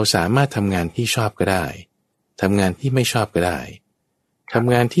เราสามารถทำงานที่ชอบก็ได้ทำงานที่ไม่ชอบก็ได้ท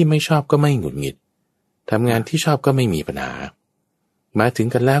ำงานที่ไม่ชอบก็ไม่หงุดหงิดทำงานที่ชอบก็ไม่มีปัญหามาถึง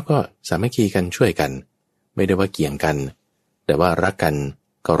กันแล้วก็สามัคคีกันช่วยกันไม่ได้ว่าเกี่ยงกันแต่ว่ารักกัน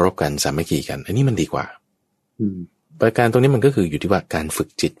เคารพกันสามัคคีกันอันนี้มันดีกว่าประการตรงนี้มันก็คืออยู่ที่ว่าการฝึก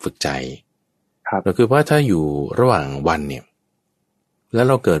จิตฝึกใจเราคือว่าถ้าอยู่ระหว่างวันเนี่ยแล้ว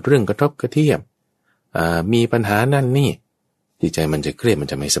เราเกิดเรื่องกระทบกระเทียบมีปัญหานั่นนี่จิตใจมันจะเครียดมัน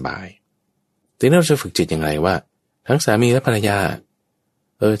จะไม่สบายทีนี้เราจะฝึกจิตอย่างไรว่าทั้งสามีและภรรยา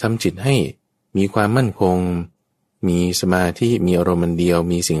ทำจิตให้มีความมั่นคงมีสมาธิมีอารมณ์เดียว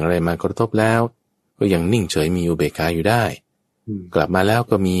มีสิ่งอะไรมากระทบแล้วก็ยังนิ่งเฉยมีอุเบกขาอยู่ได้กลับมาแล้ว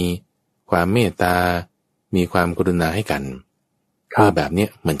ก็มีความเมตตามีความกรุณาให้กันแบบนี้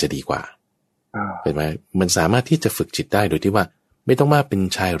มันจะดีกว่าเห็นไหมมันสามารถที่จะฝึกจิตได้โดยที่ว่าไม่ต้องว่าเป็น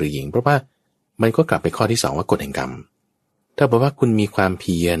ชายหรือหญิงเพราะว่ามันก็กลับไปข้อที่2ว่ากฎแห่งกรรมถ้าบอกว่าคุณมีความเ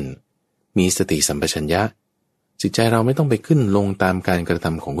พียรมีสติสัมปชัญญะจิตใจเราไม่ต้องไปขึ้นลงตามการกระท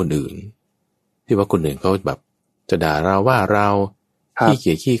ำของคนอื่นที่ว่าคนอื่นเขาแบบจะด่าเราว่าเราขี้เ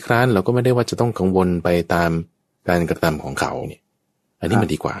กียจขี้คร้านเราก็ไม่ได้ว่าจะต้องกังวลไปตามการกระทำของเขาเนี่ยอันนี้มัน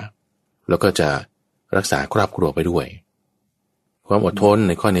ดีกว่าแล้วก็จะรักษาครอบครัวไปด้วยความอดทนใ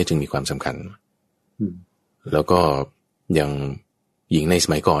นข้อนี้จึงมีความสำคัญแล้วก็อย่างหญิงในส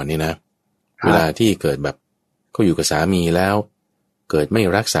มัยก่อนเนี่ยนะเวลาที่เกิดแบบเขาอยู่กับสามีแล้วเกิดไม่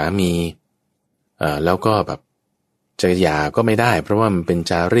รักสามีแล้วก็แบบจะหย่าก็ไม่ได้เพราะว่ามันเป็น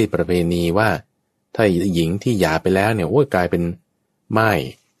จารีตประเพณีว่าถ้าหญิงที่หย่าไปแล้วเนี่ยโอ้ยกลายเป็นม่าย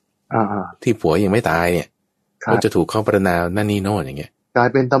ที่ผัวยังไม่ตายเนี่ยก็จะถูกเขาประณามนั่นนี่โน่นอย่างเงี้ยกลาย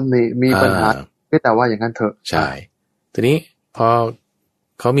เป็นตำหนิมีปัญหาแต่ว่าอย่างนั้นเถอะใช่ทีนี้พอ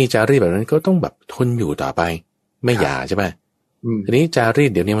เขามีจารีตแบบนั้นก็ต้องแบบทนอยู่ต่อไปไม่หย่าใช่ไหมทีนี้จารี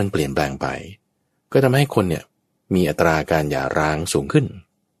ตเดี๋ยวนี้มันเปลี่ยนแปลงไปก็ทำให้คนเนี่ยมีอัตราการหย่าร้างสูงขึ้น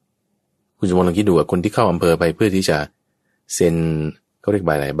คุณสมมติลองคิดดูว่าคนที่เข้าอำเภอไปเพื่อที่จะเซ็นเขาเรียกใ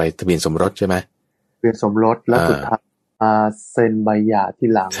บอะไรใบทะเบียนสมรสใช่ไหมทะเบียนสมรสแล้วสุดท้ายเซ็นใบหย่าที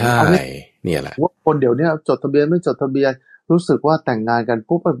หลังใช่เนี่ยแหละว่าคนเดี๋ยวนี้จดทะเบียนไม่จดทะเบียนรู้สึกว่าแต่งงานกัน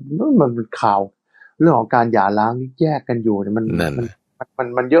ปุ๊บมันเป็นข่าวเรื่องของการหย่าร้างแยกกันอยู่เนี่ย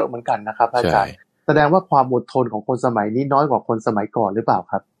มันเยอะเหมือนกันนะครับอาจารย์แสดงว่าความอดทนของคนสมัยนี้น้อยกว่าคนสมัยก่อนหรือเปล่า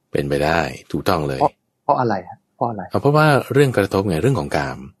ครับเป็นไปได้ถูกต้องเลยเพราะอะไรเพราะอะไรเพราะว่าเรื่องกระทบไงเรื่องของกา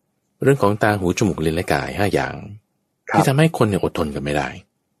มเรื่องของตาหูจมูกลิ้นและกาย5อย่างที่ทำให้คนเนี่ยอดทนกันไม่ได้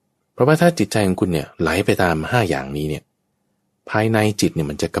เพราะว่าถ้าจิตใจของคุณเนี่ยไหลไปตาม5อย่างนี้เนี่ยภายในจิตเนี่ย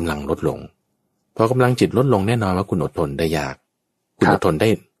มันจะกำลังลดลงพอกำลังจิตลดลงแน่นอนว่าคุณอดทนได้ยากคุณอดทนได้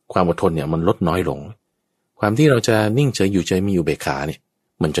ความอดทนเนี่ยมันลดน้อยลงความที่เราจะนิ่งเฉยอยู่เฉยมีอุเบกขาเนี่ย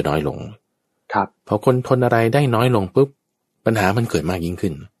มันจะน้อยลงครับพอคนทนอะไรได้น้อยลงปุ๊บปัญหามันเกิดมากยิ่ง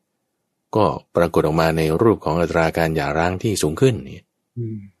ขึ้นก็ปรากฏออกมาในรูปของอัตราการหย่าร้างที่สูงขึ้นนี่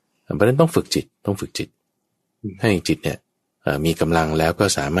เพราะฉะนั้นต้องฝึกจิตให้จิตเนี่ยมีกำลังแล้วก็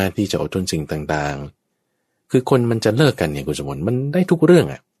สามารถที่จะอดทนสิ่งต่างๆคือคนมันจะเลิกกันเนี่ยคุณสมบัติมันได้ทุกเรื่อง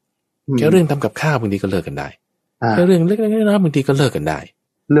อ่ะแค่เรื่องทำกับข้าวบางทีก็เลิกกันได้แค่เรื่องเล็กๆน้อยๆบางทีก็เลิกกันได้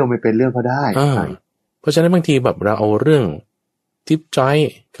เรื่องไม่เป็นเรื่องก็ได้เพราะฉะนั้นบางทีแบบเราเอาเรื่องทิปจอย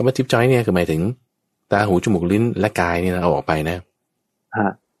คำว่าทิปจอยเนี่ยคือหมายถึงตาหูจมูกลิ้นและกายเนี่ยเอาออกไปนะ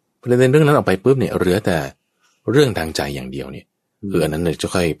ประเด็นเรื่องนั้นออกไปปุ๊บเนี่ยเหลือแต่เรื่องทางใจอย่างเดียวเนี่ยอันนั้นเนี่ยจะ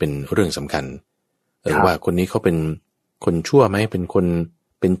ค่อยเป็นเรื่องสำคัญว่าคนนี้เขาเป็นคนชั่วไหมเป็นคน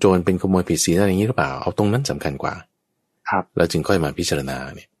เป็นโจรเป็นขโมยผิดศีลอะไรอย่างนี้หรือเปล่าเอาตรงนั้นสำคัญกว่าครับแล้วจึงค่อยมาพิจารณา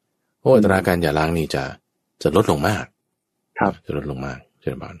เนี่ยอัตราการหย่าร้างนี่จะลดลงมากจะลดลงมากเช่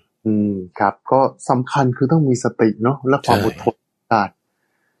นบ้าน ครับก็สำคัญคือต้องมีสติเนาะและความอดทนขาด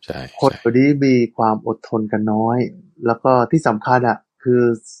ใช่คนวันนี้มีความอดทนกันน้อยแล้วก็ที่สำคัญอ่ะคือ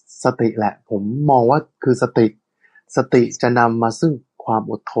สติแหละผมมองว่าคือสติจะนำมาซึ่งความ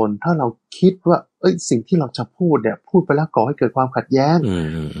อดทนถ้าเราคิดว่าสิ่งที่เราจะพูดเนี่ยพูดไปแล้วก่อให้เกิดความขัดแย้ง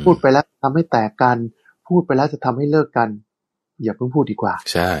พูดไปแล้วทำให้แตกกันพูดไปแล้วจะทำให้เลิกกันอย่าเพิ่งพูดดีกว่า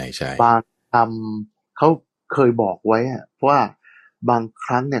ใช่ใช่บางคำเขาเคยบอกไว้ว่าบางค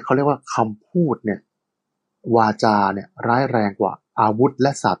รั้งเนี่ยเขาเรียกว่าคำพูดเนี่ยวาจาเนี่ยร้ายแรงกว่าอาวุธแล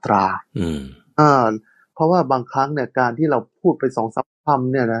ะศาสตราเพราะว่าบางครั้งเนี่ยการที่เราพูดไป2-3 ค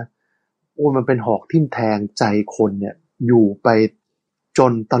ำเนี่ยนะโอ้มันเป็นหอกทิ่มแทงใจคนเนี่ยอยู่ไปจ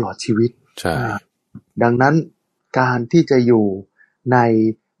นตลอดชีวิตใช่ดังนั้นการที่จะอยู่ใน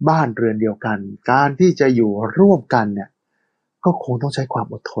บ้านเรือนเดียวกันการที่จะอยู่ร่วมกันเนี่ยก็คงต้องใช้ความ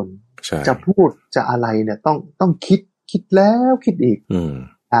อดทนจะพูดจะอะไรเนี่ยต้องคิดแล้วคิดอีก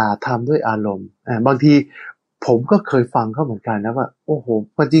ทำด้วยอารมณ์บางทีผมก็เคยฟังเขาเหมือนกันนะว่าโอ้โห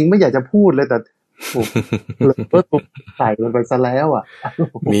จริงไม่อยากจะพูดเลยแต่เลยก็ใส่มันไปซะแล้วอ่ะ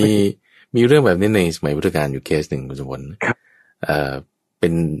มีเรื่องแบบนี้ในสมัยพุทธกาลอยู่เคสหนึ่งคุณสมบัติเป็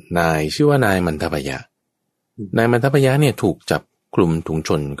นนายชื่อว่านายมันทพยะนายมันทพยะเนี่ยถูกจับกลุ่มถุงช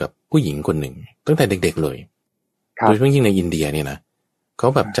นกับผู้หญิงคนหนึ่งตั้งแต่เด็กๆเลยโดยเฉพาะยิ่งในอินเดียเนี่ยนะเขา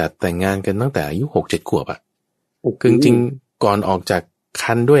แบบจัดแต่งงานกันตั้งแต่อายุ6-7 ขวบอ่ะคือจริงๆก่อนออกจาก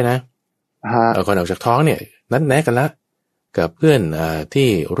คันด้วยนะก่อนออกจากท้องเนี่ยนัดแนะกันละกับเพื่อนที่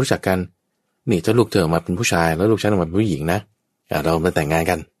รู้จักกันนี่ถ้าลูกเธอมาเป็นผู้ชายแล้วลูกฉันออกมาเป็นผู้หญิงนะเรามาแต่งงาน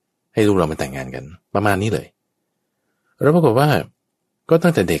กันให้ลูกเรามาแต่งงานกันประมาณนี้เลยแล้วปรากฏว่าก็ตั้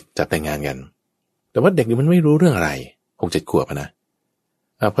งแต่เด็กจัดแต่งงานกันแต่ว่าเด็กนี่มันไม่รู้เรื่องอะไร6-7 ขวบนะ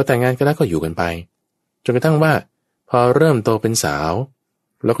พอแต่งงานกันแล้วก็อยู่กันไปจนกระทั่งว่าพอเริ่มโตเป็นสาว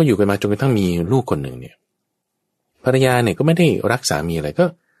แล้วก็อยู่กันมาจนกระทั่งมีลูกคนหนึ่งเนี่ยภรรยาเนี่ยก็ไม่ได้รักสามีอะไรก็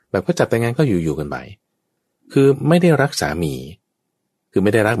แบบก็จัดแต่งงานก็อยู่กันไปคือไม่ได้รักสามีคือไ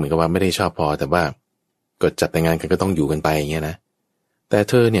ม่ได้รักเหมือนกับว่าไม่ได้ชอบพอแต่ว่าก็จัดแต่งงานกันก็ต้องอยู่กันไปอย่างเงี้ยนะแต่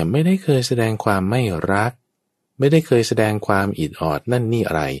เธอเนี่ยไม่ได้เคยแสดงความไม่รักไม่ได้เคยแสดงความอิดออดนั่นนี่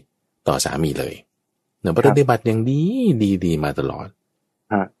อะไรต่อสามีเลยเนี่ยปฏิบัติอย่างดีมาตลอด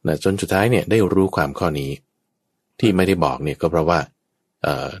นะจนสุดท้ายเนี่ยได้รู้ความข้อนี้ที่ไม่ได้บอกเนี่ยก็เพราะว่า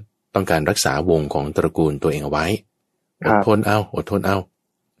ต้องการรักษาวงของตระกูลตัวเองเอาไว้อดทนเอา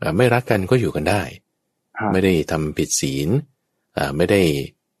ไม่รักกันก็อยู่กันได้ไม่ได้ทำผิดศีลไม่ได้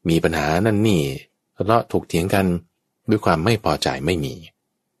มีปัญหานั่นนี่ทะเลาะถกเถียงกันด้วยความไม่พอใจไม่มี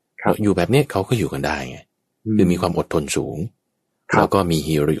อยู่แบบนี้เขาก็อยู่กันได้ไงคือมีความอดทนสูงแล้วก็มี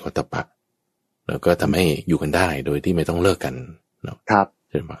ฮิริโอตปะแล้วก็ทำให้อยู่กันได้โดยที่ไม่ต้องเลิกกันครับ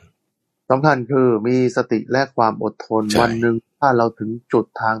ใช่ไหมสำคัญคือมีสติและความอดทนวันหนึ่งถ้าเราถึงจุด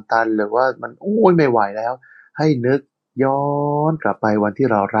ทางตันหรือว่ามันโอ้ยไม่ไหวแล้วให้นึกย้อนกลับไปวันที่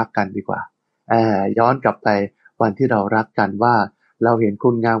เรารักกันดีกว่าย้อนกลับไปวันที่เรารักกันว่าเราเห็นคุ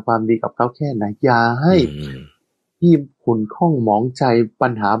ณงามความดีกับเขาแค่ไหนอย่าให้ที่ขุ่นข้องหมองใจปั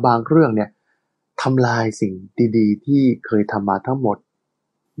ญหาบางเรื่องเนี่ยทำลายสิ่งดีๆที่เคยทำมาทั้งหมด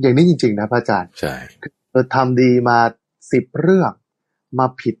อย่างนี้จริงๆนะพระอาจารย์ใช่ทำดีมา10 เรื่องมา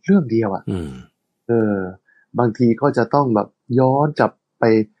ผิดเรื่องเดียวบางทีก็จะต้องแบบย้อนกลับไป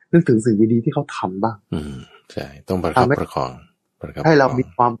นึกถึงสิ่งดีๆที่เขาทำบ้างใช่ต้องประคับประคองให้เรามี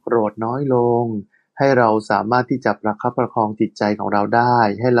ความโกรธน้อยลงให้เราสามารถที่จะประคับประคองจิตใจของเราได้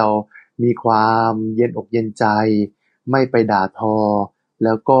ให้เรามีความเย็นอกเย็นใจไม่ไปด่าทอแ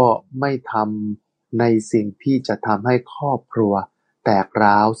ล้วก็ไม่ทำในสิ่งที่จะทำให้ครอบครัวแตก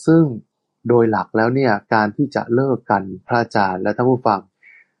ร้าวซึ่งโดยหลักแล้วเนี่ยการที่จะเลิกกันพระอาจารย์และท่านผู้ฟัง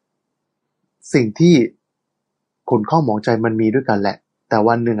สิ่งที่ขุ่นข้องหมองใจมันมีด้วยกันแหละแต่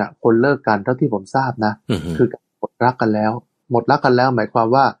วันหนึ่งคนเลิกกันเท่าที่ผมทราบนะคือหมดรักกันแล้วหมดรักกันแล้วหมายความ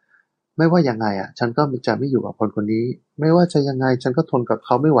ว่าไม่ว่ายังไงฉันก็จะไม่อยู่กับคนคนนี้ไม่ว่าจะยังไงฉันก็ทนกับเข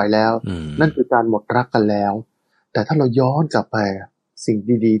าไม่ไหวแล้วนั่นคือการหมดรักกันแล้วแต่ถ้าเราย้อนกลับไปสิ่ง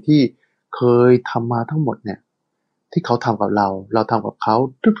ดีๆที่เคยทำมาทั้งหมดเนี่ยที่เขาทำกับเราทำกับเขา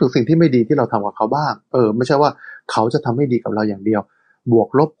นึกถึงสิ่งที่ไม่ดีที่เราทำกับเขาบ้างไม่ใช่ว่าเขาจะทำไม่ดีกับเราอย่างเดียวบวก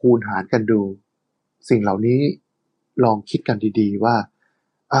ลบคูณหารกันดูสิ่งเหล่านี้ลองคิดกันดีๆว่า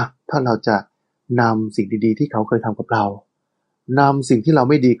ถ้าเราจะนำสิ่งดีๆที่เขาเคยทำกับเรานำสิ่งที่เรา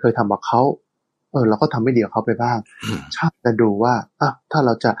ไม่ดีเคยทำกับเขาเราก็ทำไม่ดีกับเขาไปบ้างชั่งกันดูว่าถ้าเร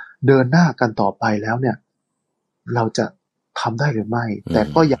าจะเดินหน้ากันต่อไปแล้วเนี่ยเราจะทำได้หรือไม่แต่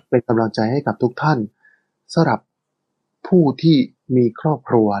ก็อยากเป็นกำลังใจให้กับทุกท่านสำหรับผู้ที่มีครอบ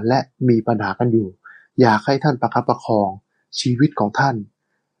ครัวและมีปัญหากันอยู่อยากให้ท่านประคับประคองชีวิตของท่าน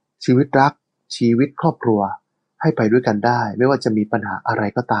ชีวิตรักชีวิตครอบครัวให้ไปด้วยกันได้ไม่ว่าจะมีปัญหาอะไร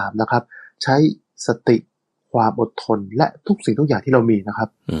ก็ตามนะครับใช้สติ ความอดทนและทุกสิ่งทุกอย่างที่เรามีนะครับ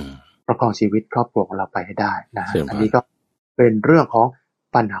ประคองชีวิตครอบครัวของเราไปให้ได้นะอันนี้ก็เป็นเรื่องของ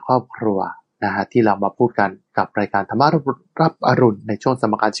ปัญหาครอบครัวนะฮะที่เรามาพูดกันกับรายการธรรมะรับอรุณในช่วงส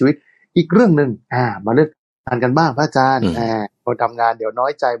มการชีวิตอีกเรื่องนึงมาเรื่องงานกันบ้างพระอาจารย์คนทำงานเดี๋ยวน้อ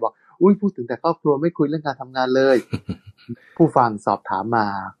ยใจบอกอุ้ยพูดถึงแต่ครอบครัวไม่คุยเรื่องการทำงานเลย ผู้ฟังสอบถามมา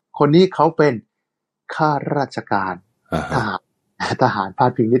คนนี้เขาเป็นข้าราชการทหารพา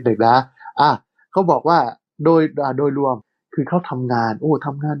ดพิงนิดหนึ่งนะเขาบอกว่าโดยรวมคือเขาทำงานท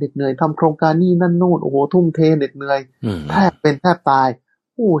ำงานเหน็ดเหนื่อยทำโครงการนี่นั่นโน่นทุ่มเทเหน็ดเหนื่อยแทบเป็นแทบตาย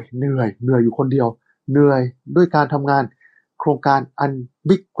เหนื่อยอยู่คนเดียวเหนื่อยด้วยการทำงานโครงการอัน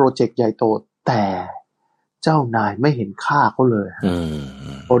บิ๊กโปรเจกต์ใหญ่โตแต่เจ้านายไม่เห็นค่าเขาเลย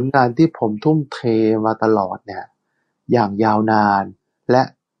ผลงานที่ผมทุ่มเทมาตลอดเนี่ยอย่างยาวนานและ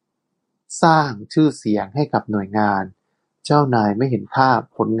สร้างชื่อเสียงให้กับหน่วยงานเจ้านายไม่เห็นค่า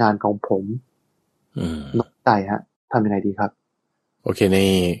ผลงานของผมน้อยใจฮะทำยังไงดีครับโอเคใน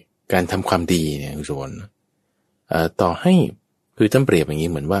การทำความดีเนี่ยคุณชวนต่อให้คือท่านเปรียบอย่างนี้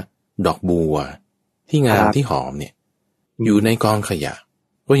เหมือนว่าดอกบัวที่งามที่หอมเนี่ยอยู่ในกองขยะ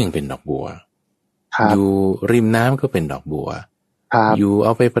ก็ยังเป็นดอกบัวอยู่ริมน้ำก็เป็นดอกบัวอยู่เอ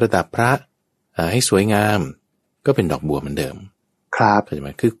าไปประดับพระให้สวยงามก็เป็นดอกบัวเหมือนเดิมครับเข้าใจไหม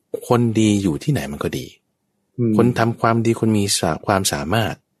คือคนดีอยู่ที่ไหนมันก็ดีคนทำความดีคนมีความสามา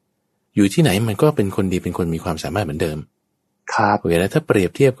รถอยู่ที่ไหนมันก็เป็นคนดีเป็นคนมีความสามารถเหมือนเดิมครับโอเคแล้วถ้าเปรีย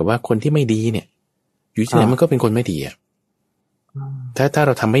บเทียบกับว่าคนที่ไม่ดีเนี่ยอยู่ที่ไหนมันก็เป็นคนไม่ดีอ่ะถ้าเร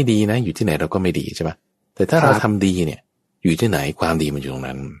าทำไม่ดีนะอยู่ที่ไหนเราก็ไม่ดีใช่ปะแต่ถ้าเราทำดีเนี่ยอยู่ที่ไหนความดีมันอยู่ตรง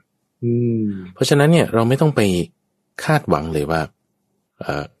นั้นเพราะฉะนั้นเนี่ยเราไม่ต้องไปคาดหวังเลยว่า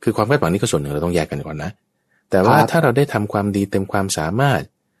คือความคาดหวังนี่ก็ส่วนหนึ่งเราต้องแยกกันก่อนนะแต่ว่าถ้าเราได้ทำความดีเต็มความสามารถ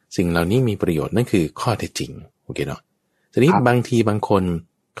สิ่งเหล่านี้มีประโยชน์นั่นคือข้อเท็จจริงโอเคเนาะทีนี้บางทีบางคน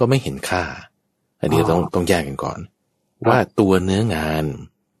ก็ไม่เห็นค่าอันนี้ต้องแยกกันก่อนว่าตัวเนื้องาน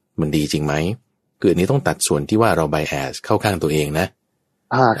มันดีจริงไหมคืออันนี้ต้องตัดส่วนที่ว่าเราไบแอสเข้าข้างตัวเองนะ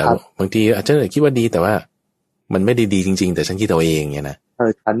ครับบางทีอาจจะคิดว่าดีแต่ว่ามันไม่ได้ดีจริงๆแต่ฉันคิดเอาเองเนี่ยนะ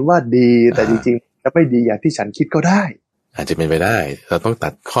ฉันว่าดีแต่จริงๆจะไม่ดีอย่างที่ฉันคิดก็ได้อาจจะเป็นไปได้เราต้องตั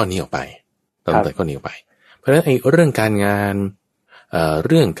ดข้อนี้ออกไปต้องตัดข้อนี้ออกไปเพราะฉะนั้นไอ้เรื่องการงานเ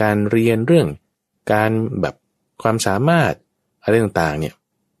รื่องการเรียนเรื่องการแบบความสามารถอะไรต่างๆเนี่ย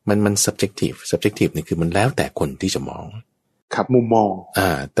มัน subjective นี่คือมันแล้วแต่คนที่จะมองครับมุมมอง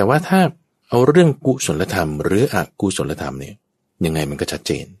แต่ว่าถ้าเอาเรื่องกุศลธรรมหรืออกุศลธรรมเนี่ยยังไงมันก็ชัดเ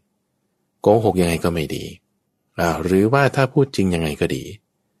จนโกหกยังไงก็ไม่ดีหรือว่าถ้าพูดจริงยังไงก็ดี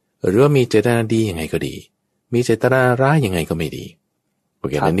หรือว่ามีเจตนาดียังไงก็ดีมีเจตนาร้ายยังไงก็ไม่ดีโอ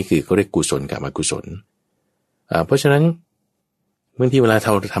เคนั่นนี่คือเขาเรียกกุศลกับอกุศลเพราะฉะนั้นบางทีเวลาเร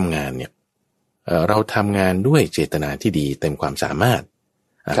าทำงานเนี่ยเราทำงานด้วยเจตนาที่ดีเต็มความสามารถ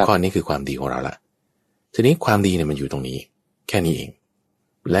ข้อนี้คือความดีของเราละทีนี้ความดีเนี่ยมันอยู่ตรงนี้แค่นี้เอง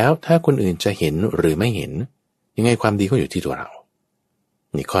แล้วถ้าคนอื่นจะเห็นหรือไม่เห็นยังไงความดีก็อยู่ที่ตัวเรา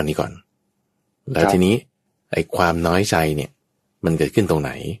นี่ข้อนี้ก่อนแล้วทีนี้ไอ้ความน้อยใจเนี่ยมันเกิดขึ้นตรงไห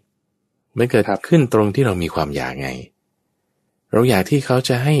นมันเกิดขึ้นตรงที่เรามีความอยากไงเราอยากที่เขาจ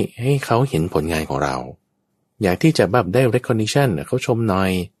ะให้เขาเห็นผลงานของเราอยากที่จะแบบได้ recognition เขาชมหน่อ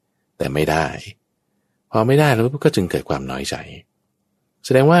ยแต่ไม่ได้พอไม่ได้แล้วก็จึงเกิดความน้อยใจแส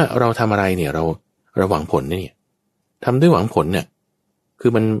ดงว่าเราทำอะไรเนี่ยเราหวังผลเนี่ยทำด้วยหวังผลเนี่ยคื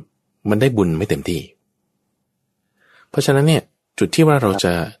อมันได้บุญไม่เต็มที่เพราะฉะนั้นเนี่ยจุดที่ว่าเรา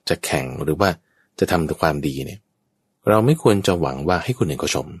จะแข่งหรือว่าจะทำแต่ความดีเนี่ยเราไม่ควรจะหวังว่าให้คนอื่นเขา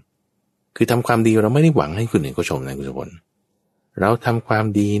ชมคือทำความดีเราไม่ได้หวังให้คนอื่นเขาชมนะคุณสมบัติเราทำความ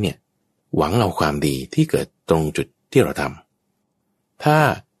ดีเนี่ยหวังเอาความดีที่เกิดตรงจุดที่เราทำถ้า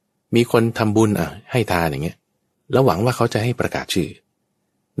มีคนทำบุญให้ทานอย่างเงี้ยแล้วหวังว่าเขาจะให้ประกาศชื่อ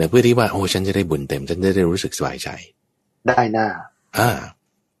เนี่ยเพื่อที่ว่าโอ้ฉันจะได้บุญเต็มฉันจะได้รู้สึกสบายใจได้หน้า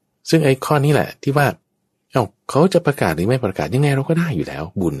ซึ่งไอ้ข้อนี้แหละที่ว่าเขาจะประกาศหรือไม่ประกาศยังไงเราก็ได้อยู่แล้ว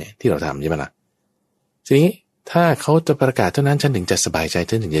บุญเนี่ยที่เราทำใช่ไหมล่ะทีนี้ถ้าเขาจะประกาศเท่านั้นฉันถึงจะสบายใจ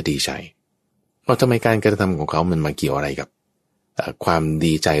ฉันถึงจะดีใจทำไมการกระทำของเขามันมาเกี่ยวอะไรกับความ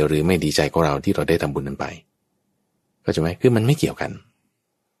ดีใจหรือไม่ดีใจของเราที่เราได้ทำบุญนั้นไปเข้าใจไหมคือมันไม่เกี่ยวกัน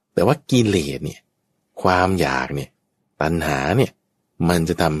แต่ว่ากิเลสเนี่ยความอยากเนี่ยตัณหาเนี่ยมัน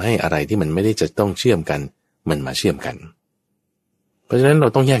จะทำให้อะไรที่มันไม่ได้จะต้องเชื่อมกันมันมาเชื่อมกันเพราะฉะนั้นเรา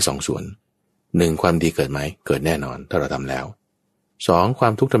ต้องแยก2 ส่วน1ความดีเกิดไหมเกิดแน่นอนถ้าเราทำแล้ว2ควา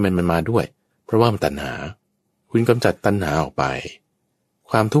มทุกข์ทำไมมันมาด้วยเพราะว่ามันตัณหาคุณกำจัดตัณหาออกไป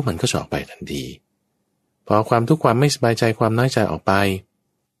ความทุกข์มันก็จะออกไปทันทีพอความทุกข์ความไม่สบายใจความน้อยใจออกไป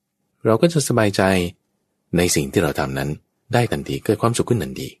เราก็จะสบายใจในสิ่งที่เราทำนั้นได้ทันทีเกิดความสุขขึ้นทั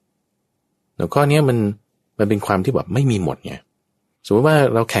นทีแล้วข้อนี้มันเป็นความที่แบบไม่มีหมดไงสมมติว่า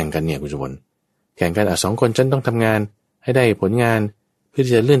เราแข่งกันเนี่ยคุณสุวรรณแ ข่งกันสองคนฉันต้องทำงานให้ได้ผลงานเพื่อ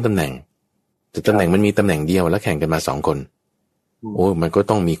ที่จะเลื่อนตำแหน่งแต่ตำแหน่งมันมีตำแหน่งเดียวแล้วแข่งกันมา2 คนโอ้มันก็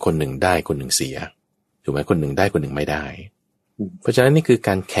ต้องมีคนหนึ่งได้คนหนึ่งเสียถูกไหมคนหนึ่งได้คนหนึ่งไม่ได้เพราะฉะนั้นนี่คือก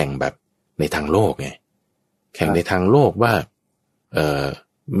ารแข่งแบบในทางโลกไงแข่งในทางโลกว่า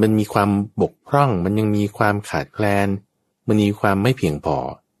มันมีความบกพร่องมันยังมีความขาดแคลนมันมีความไม่เพียงพอ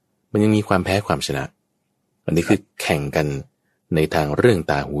มันยังมีความแพ้ความชนะอันนี้คือแข่งกันในทางเรื่อง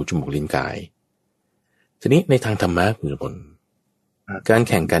ตาหูจมูกลิ้นกายทีนี้ในทางธรรมะคุณผลการ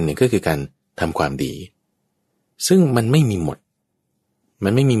แข่งกันเนี่ยก็คือการทำความดีซึ่งมันไม่มีหมด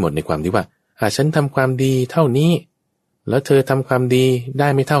ในความที่ว่าฉันทำความดีเท่านี้แล้วเธอทำความดีได้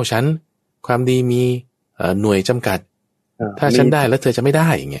ไม่เท่าฉันความดีมีหน่วยจำกัดถ้าฉันได้แล้วเธอจะไม่ได้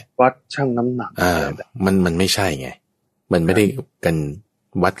อย่างเงี้ยวัดชั่งน้ำหนักมันไม่ใช่ไงมันไม่ได้กัน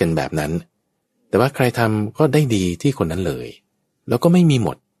วัดกันแบบนั้นแต่ว่าใครทำก็ได้ดีที่คนนั้นเลยแล้วก็ไม่มีหม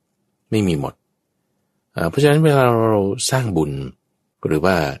ดเพราะฉะนั้นเวลาเราสร้างบุญหรือ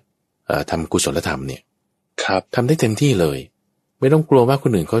ว่าทำกุศลธรรมเนี่ยทำได้เต็มที่เลยไม่ต้องกลัวว่าค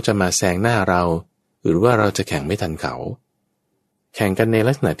นอื่นเขาจะมาแซงหน้าเราหรือว่าเราจะแข่งไม่ทันเขาแข่งกันใน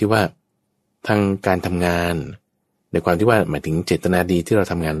ลักษณะที่ว่าทางการทำงานในความที่ว่าหมายถึงเจตนาดีที่เรา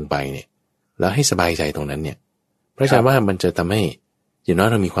ทำงานไปเนี่ยแล้วให้สบายใจตรงนั้นเนี่ยเพราะฉะนั้นว่ามันจะทำให้อย่างน้อย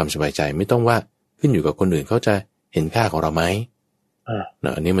เรามีความสบายใจไม่ต้องว่าขึ้นอยู่กับคนอื่นเขาจะเห็นค่าของเราไหม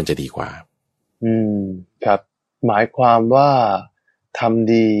อันนี้มันจะดีกว่าครับหมายความว่าท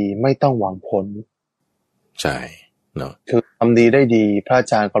ำดีไม่ต้องหวังผลใช่เนาะคือทำดีได้ดีพระอ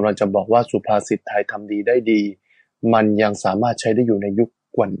าจารย์กำลังจะบอกว่าสุภาษิตไทยทำดีได้ดีมันยังสามารถใช้ได้อยู่ในยุค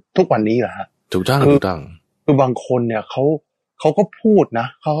ทุกวันนี้เหรอฮะถูกต้องคือบางคนเนี่ยเขาก็พูดนะ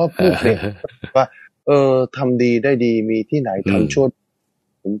เขาก็พูดเลยว่าทำดีได้ดีมีที่ไหนทำชั่ว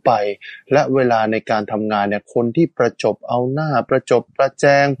ผมไปและเวลาในการทำงานเนี่ยคนที่ประจบเอาหน้าประจบประแจ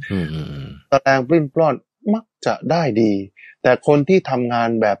งแสดงปลิ้นปล้อนมักจะได้ดีแต่คนที่ทำงาน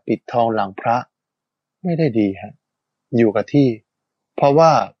แบบปิดทองหลังพระไม่ได้ดีฮะอยู่กับที่เพราะว่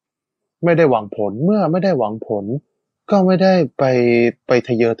าไม่ได้หวังผลเมื่อไม่ได้หวังผลก็ไม่ได้ไปท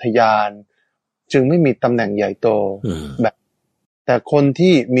ะเยอทะยานจึงไม่มีตำแหน่งใหญ่โตแบบแต่คน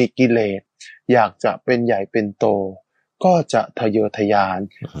ที่มีกิเลสอยากจะเป็นใหญ่เป็นโตก็จะทะเยอทะยาน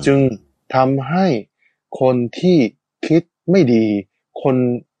จึงทำให้คนที่คิดไม่ดีคน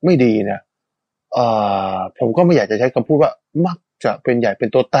ไม่ดีเนี่ยผมก็ไม่อยากจะใช้คำพูดว่ามักจะเป็นใหญ่เป็น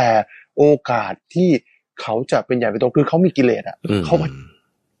โตแต่โอกาสที่เขาจะเป็นใหญ่เป็นโตคือเขามีกิเลสเข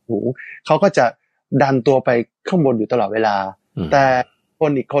าก็จะดันตัวไปข้างบนอยู่ตลอดเวลาแต่ค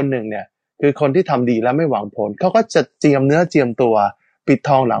นอีกคนหนึ่งเนี่ยคือคนที่ทำดีแล้วไม่หวังผลเขาก็จะเจียมเนื้อเจียมตัวปิดท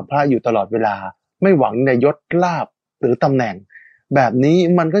องหลังพระอยู่ตลอดเวลาไม่หวังในยศลาภหรือตำแหน่งแบบนี้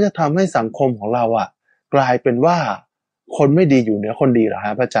มันก็จะทำให้สังคมของเรากลายเป็นว่าคนไม่ดีอยู่เหนือคนดีเหรอฮ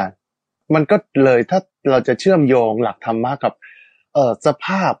ะพระอาจารย์มันก็เลยถ้าเราจะเชื่อมโยงหลักธรรมะกับสภ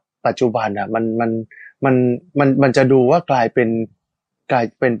าพปัจจุบันมันจะดูว่ากลายเ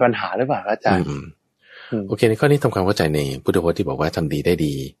ป็นปัญหาหรือเปล่าอาจารย์โอเคในข้อนี้ทำความเข้าใจในพุทธพจน์ที่บอกว่าทำดีได้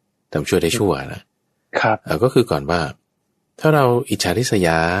ดีทำชั่วได้ชั่วนะครับก็คือก่อนว่าถ้าเราอิจฉาริษย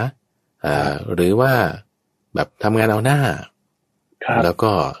าหรือว่าแบบทำงานเอาหน้าแล้ว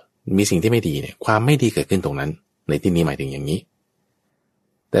ก็มีสิ่งที่ไม่ดีเนี่ยความไม่ดีเกิดขึ้นตรงนั้นในที่นี้หมายถึงอย่างนี้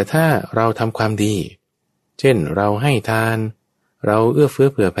แต่ถ้าเราทำความดีเช่นเราให้ทานเราเอื้อเฟื้อ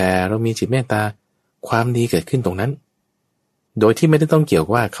เผื่อแผ่เรามีจิตเมตตาความดีเกิดขึ้นตรงนั้นโดยที่ไม่ได้ต้องเกี่ยว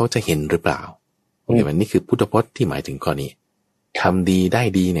ว่าเขาจะเห็นหรือเปล่าโอเคมันนี่คือพุทธพจน์ที่หมายถึงข้อนี้ทำดีได้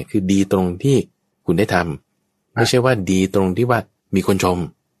ดีเนี่ยคือดีตรงที่คุณได้ทำไม่ใช่ว่าดีตรงที่ว่ามีคนชม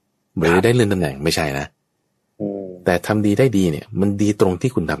หรือได้เลื่อนตำแหน่งไม่ใช่นะแต่ทำดีได้ดีเนี่ยมันดีตรง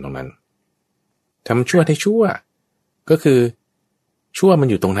ที่คุณทำตรงนั้นทำชั่วได้ชั่วก็คือชั่วมัน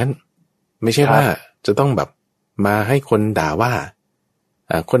อยู่ตรงนั้นไม่ใช่ว่าจะต้องแบบมาให้คนด่าว่า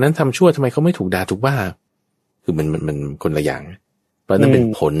คนนั้นทำชั่วทำไมเขาไม่ถูกด่าถูกว่าคือมันคนละอย่างเพราะนั่นเป็น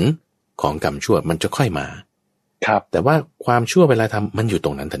ผลของกรรมชั่วมันจะค่อยมาครับแต่ว่าความชั่วเวลาทำมันอยู่ต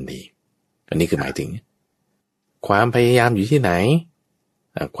รงนั้นทันทีอันนี้คือหมายถึงความพยายามอยู่ที่ไหน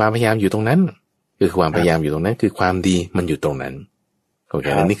ความพยายามอยู่ตรงนั้นคือความพยายามอยู่ตรงนั้นคือความดีมันอยู่ตรงนั้นโอเค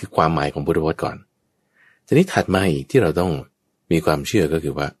อันนี้คือความหมายของพุทธพจน์ก่อนทีนี้ถัดมาอีกที่เราต้องมีความเชื่อก็คื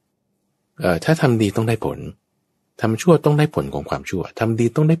อว่าถ้าทำดีต้องได้ผลทำชั่วต้องได้ผลของความชั่วทำดี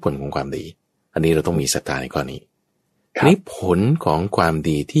ต้องได้ผลของความดีอันนี้เราต้องมีศรัทธาในข้อนี้ทีนี้ผลของความ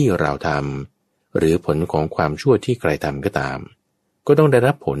ดีที่เราทำหรือผลของความชั่วที่ใครทำก็ตามก็ต้องได้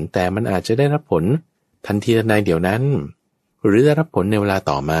รับผลแต่มันอาจจะได้รับผลทันทีทันใดเดี๋ยวนั้นหรือได้รับผลในเวลา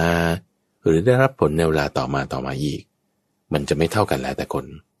ต่อมาหรือได้รับผลในเวลาต่อมาอีกมันจะไม่เท่ากันแล้วแต่คน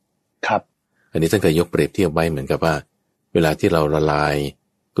ครับอันนี้ท่านเคยยกเปรียบเทียบไว้เหมือนกับว่าเวลาที่เราละลาย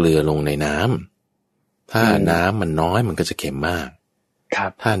เกลือลงในน้ ถ้าน้ำมันน้อยมันก็จะเค็มมากครั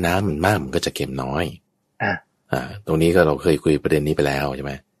บถ้าน้ำมันมากมันก็จะเค็มน้อยอ่าตรงนี้ก็เราเคยคุยประเด็นนี้ไปแล้วใช่ไห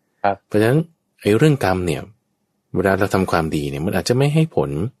มครับเพราะฉะนั้นไอ้เรื่องกรรมเนี่ยเวลาเราทำความดีเนี่ยมันอาจจะไม่ให้ผล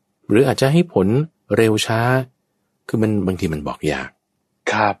หรืออาจจะให้ผลเร็วช้าคือมันบางทีมันบอกยาก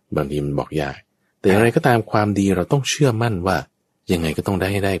ครับบางทีมันบอกยากแต่อย่างไรก็ตามความดีเราต้องเชื่อมั่นว่ายังไงก็ต้อง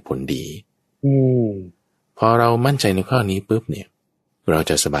ได้ผลดีพอเรามั่นใจในข้อนี้ปุ๊บเนี่ยเรา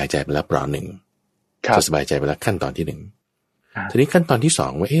จะสบายใจไปแล้วเปราะหนึ่งจะสบายใจไปแล้วขั้นตอนที่หนึ่งทีนี้ขั้นตอนที่สอ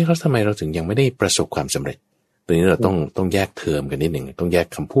งว่าแล้วทำไมเราถึงยังไม่ได้ประสบความสำเร็จตัวนี้เราต้องแยกเทอมกันนิดหนึ่งต้องแยก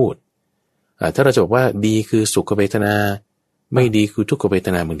คำพูดถ้าเราจะบอกว่าดีคือสุขเวทนาไม่ดีคือทุกขเวท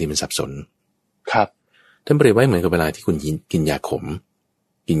นาบางทีมันสับสนครับท่านเปรียบไว้เหมือนกับเวลาที่คุณกินยาขม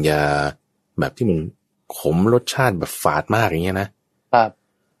กินยาแบบที่มันขมรสชาติแบบฝาดมากอย่างเงี้ยนะครับ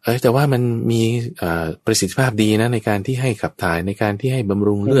แต่ว่ามันมีประสิทธิภาพดีนะในการที่ให้ขับถ่ายในการที่ให้บำ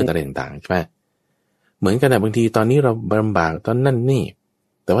รุงเลือดอะไรต่างๆใช่ไหมเหมือนกันนะบางทีตอนนี้เราลำบากตอนนั่นนี่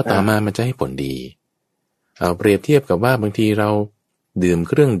แต่ว่าต่อมามันจะให้ผลดีเอาเปรียบเทียบกับว่าบางทีเราดื่มเ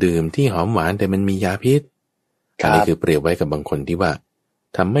ครื่องดื่มที่หอมหวานแต่มันมียาพิษอันนี้คือเปรียบไว้กับบางคนที่ว่า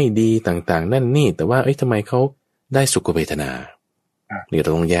ทำไม่ดีต่างๆนั่นนี่แต่ว่าทำไมเขาได้สุขเวทนานี่เรา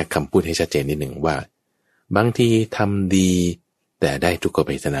ต้องแยกคำพูดให้ชัดเจนนิดหนึ่งว่าบางทีทำดีแต่ได้ทุกขเ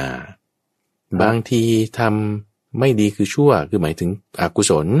วทนาบางทีทำไม่ดีคือชั่วคือหมายถึงอกุ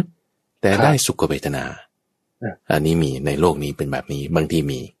ศลแต่ได้สุขเวทนาอันนี้มีในโลกนี้เป็นแบบนี้บางที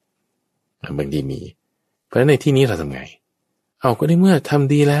มีเพราะฉะนั้นในที่นี้เราทำไงก็ในเมื่อท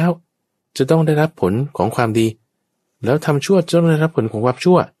ำดีแล้วจะต้องได้รับผลของความดีแล้วทำชั่วจะต้องได้รับผลของความ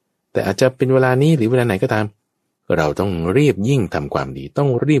ชั่วแต่อาจจะเป็นเวลานี้หรือเวลาไหนก็ตามเราต้องรีบยิ่งทำความดีต้อง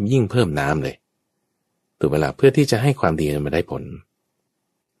รีบยิ่งเพิ่มน้ำเลยถูกเวลาเพื่อที่จะให้ความดีมันได้ผล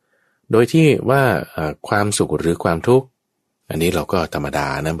โดยที่ว่าความสุขหรือความทุกข์อันนี้เราก็ธรรมดา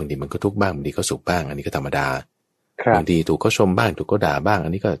นะบางทีมันก็ทุกข์บ้างบางทีก็สุขบ้างอันนี้ก็ธรรมดาบางทีถูกก็ชมบ้างถูกก็ด่าบ้างอั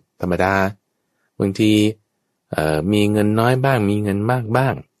นนี้ก็ธรรมดาบางทีมีเงินน้อยบ้างมีเงินมากบ้า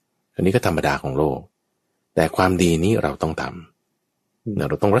งอันนี้ก็ธรรมดาของโลกแต่ความดีนี้เราต้องทำ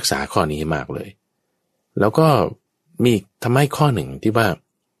เราต้องรักษาข้อนี้ให้มากเลยแล้วก็มีทำให้ข้อหนึ่งที่ว่า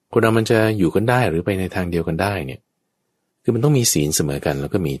คนเรามันจะอยู่กันได้หรือไปในทางเดียวกันได้เนี่ยคือมันต้องมีศีลเสมอกันแล้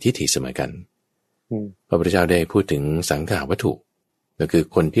วก็มีทิฏฐิเสมอกันพระพุทธเจ้าได้พูดถึงสังฆาวัตถุก็คือ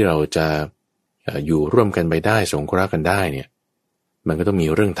คนที่เราจะอยู่ร่วมกันไปได้สงเคราะห์กันได้เนี่ยมันก็ต้องมี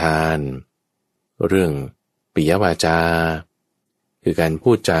เรื่องทานเรื่องปิยวาจาคือการ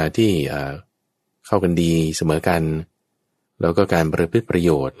พูดจาที่เข้ากันดีเสมอกันแล้วก็การประพฤติประโย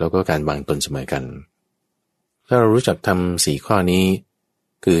ชน์แล้วก็การวางตนเสมอกันถ้าเรารู้จักทำ4ข้อนี้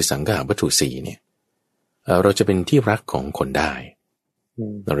คือสังฆาวัตถุ4เนี่ยเราจะเป็นที่รักของคนได้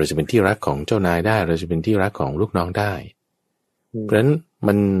เราจะเป็นที่รักของเจ้านายได้เราจะเป็นที่รักของลูกน้องได้เพราะฉะนั้น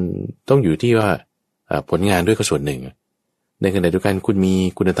มันต้องอยู่ที่ว่าผลงานด้วยก็ส่วนหนึ่งในขณะเดียวกันคุณมี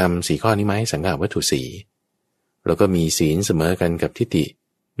คุณธรรม4ข้อนี้ไหมสังฆาวัตถุ4แล้วก็มีศีลเสมอกันกับทิฏฐิ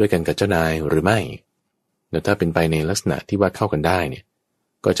ด้วยกันกับเจ้านายหรือไม่แล้วถ้าเป็นไปในลักษณะที่ว่าเข้ากันได้เนี่ย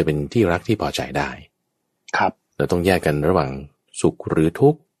ก็จะเป็นที่รักที่พอใจได้ครับเราต้องแยกกันระหว่างสุขหรือทุ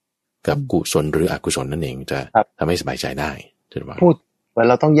กข์กับกุศลหรืออกุศลนั่นเองจะทำให้สบายใจได้พูดว่า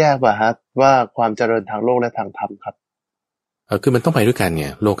เราต้องแยกว่าว่าความเจริญทางโลกและทางธรรมครับคือมันต้องไปด้วยกันไง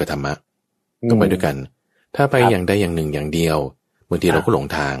โลกกับธรรมะต้องไปด้วยกันถ้าไปอย่างใดอย่างหนึ่งอย่างเดียวบางทีเราก็หลง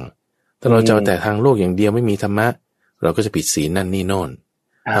ทางถ้าเราจะแต่ทางโลกอย่างเดียวไม่มีธรรมะเราก็จะผิดศีลนั่นนี่โน่น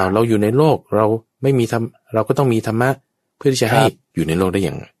เราอยู่ในโลกเราไม่มีธรรมเราก็ต้องมีธรรมะเพื่อที่จะให้อยู่ในโลกได้อ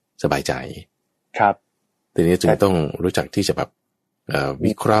ย่างสบายใจครับทีนี้จึงต้องรู้จักที่จะแบบ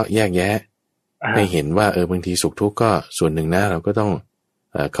วิเคราะห์แยกแยะให้เห็นว่าบางทีสุขทุกข์ก็ส่วนหนึ่งนะเราก็ต้อง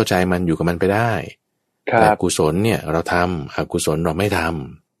เข้าใจมันอยู่กับมันไปได้แต่กุศลเนี่ยเราทำอกุศลเราไม่ท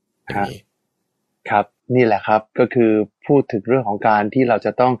ำอย่างนี้ครับนี่แหละครับก็คือพูดถึงเรื่องของการที่เราจ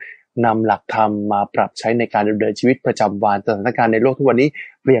ะต้องนำหลักธรรมมาปรับใช้ในการดำเนินชีวิตประจำวันสถานการณ์ในโลกทุกวันนี้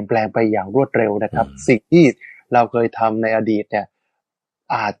เปลี่ยนแปลงไปอย่างรวดเร็วนะครับสิ่งที่เราเคยทำในอดีตเนี่ย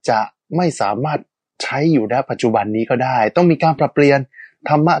อาจจะไม่สามารถใช้อยู่ในปัจจุบันนี้ก็ได้ต้องมีการปรับเปลี่ยน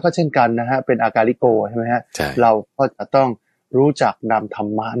ธรรมะก็เช่นกันนะฮะเป็นอากาลิโกใช่ไหมฮะเราก็จะต้องรู้จักนำธร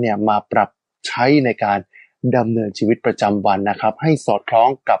รมะเนี่ยมาปรับใช้ในการดำเนินชีวิตประจำวันนะครับให้สอดคล้อง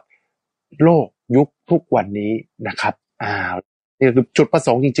กับโลกยุคทุกวันนี้นะครับนี่คือจุดประส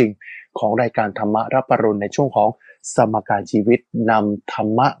งค์จริงๆของรายการธรรมะรับปรุณในช่วงของสมการชีวิตนำธร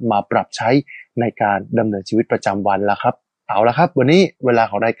รมะมาปรับใช้ในการดำเนินชีวิตประจำวันแล้วครับเอาละครับวันนี้เวลา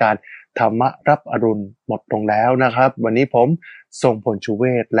ของรายการธรรมะรับอรุณหมดลงแล้วนะครับวันนี้ผมทรงพลชูเว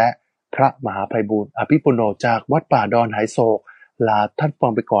ศและพระมหาไพบูลย์อภิปุโนจากวัดป่าดอนไหโศกลาท่านฟั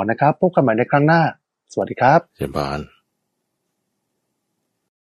งไปก่อนนะครับพบกันใหม่ในครั้งหน้าสวัสดีครับเชิญบาน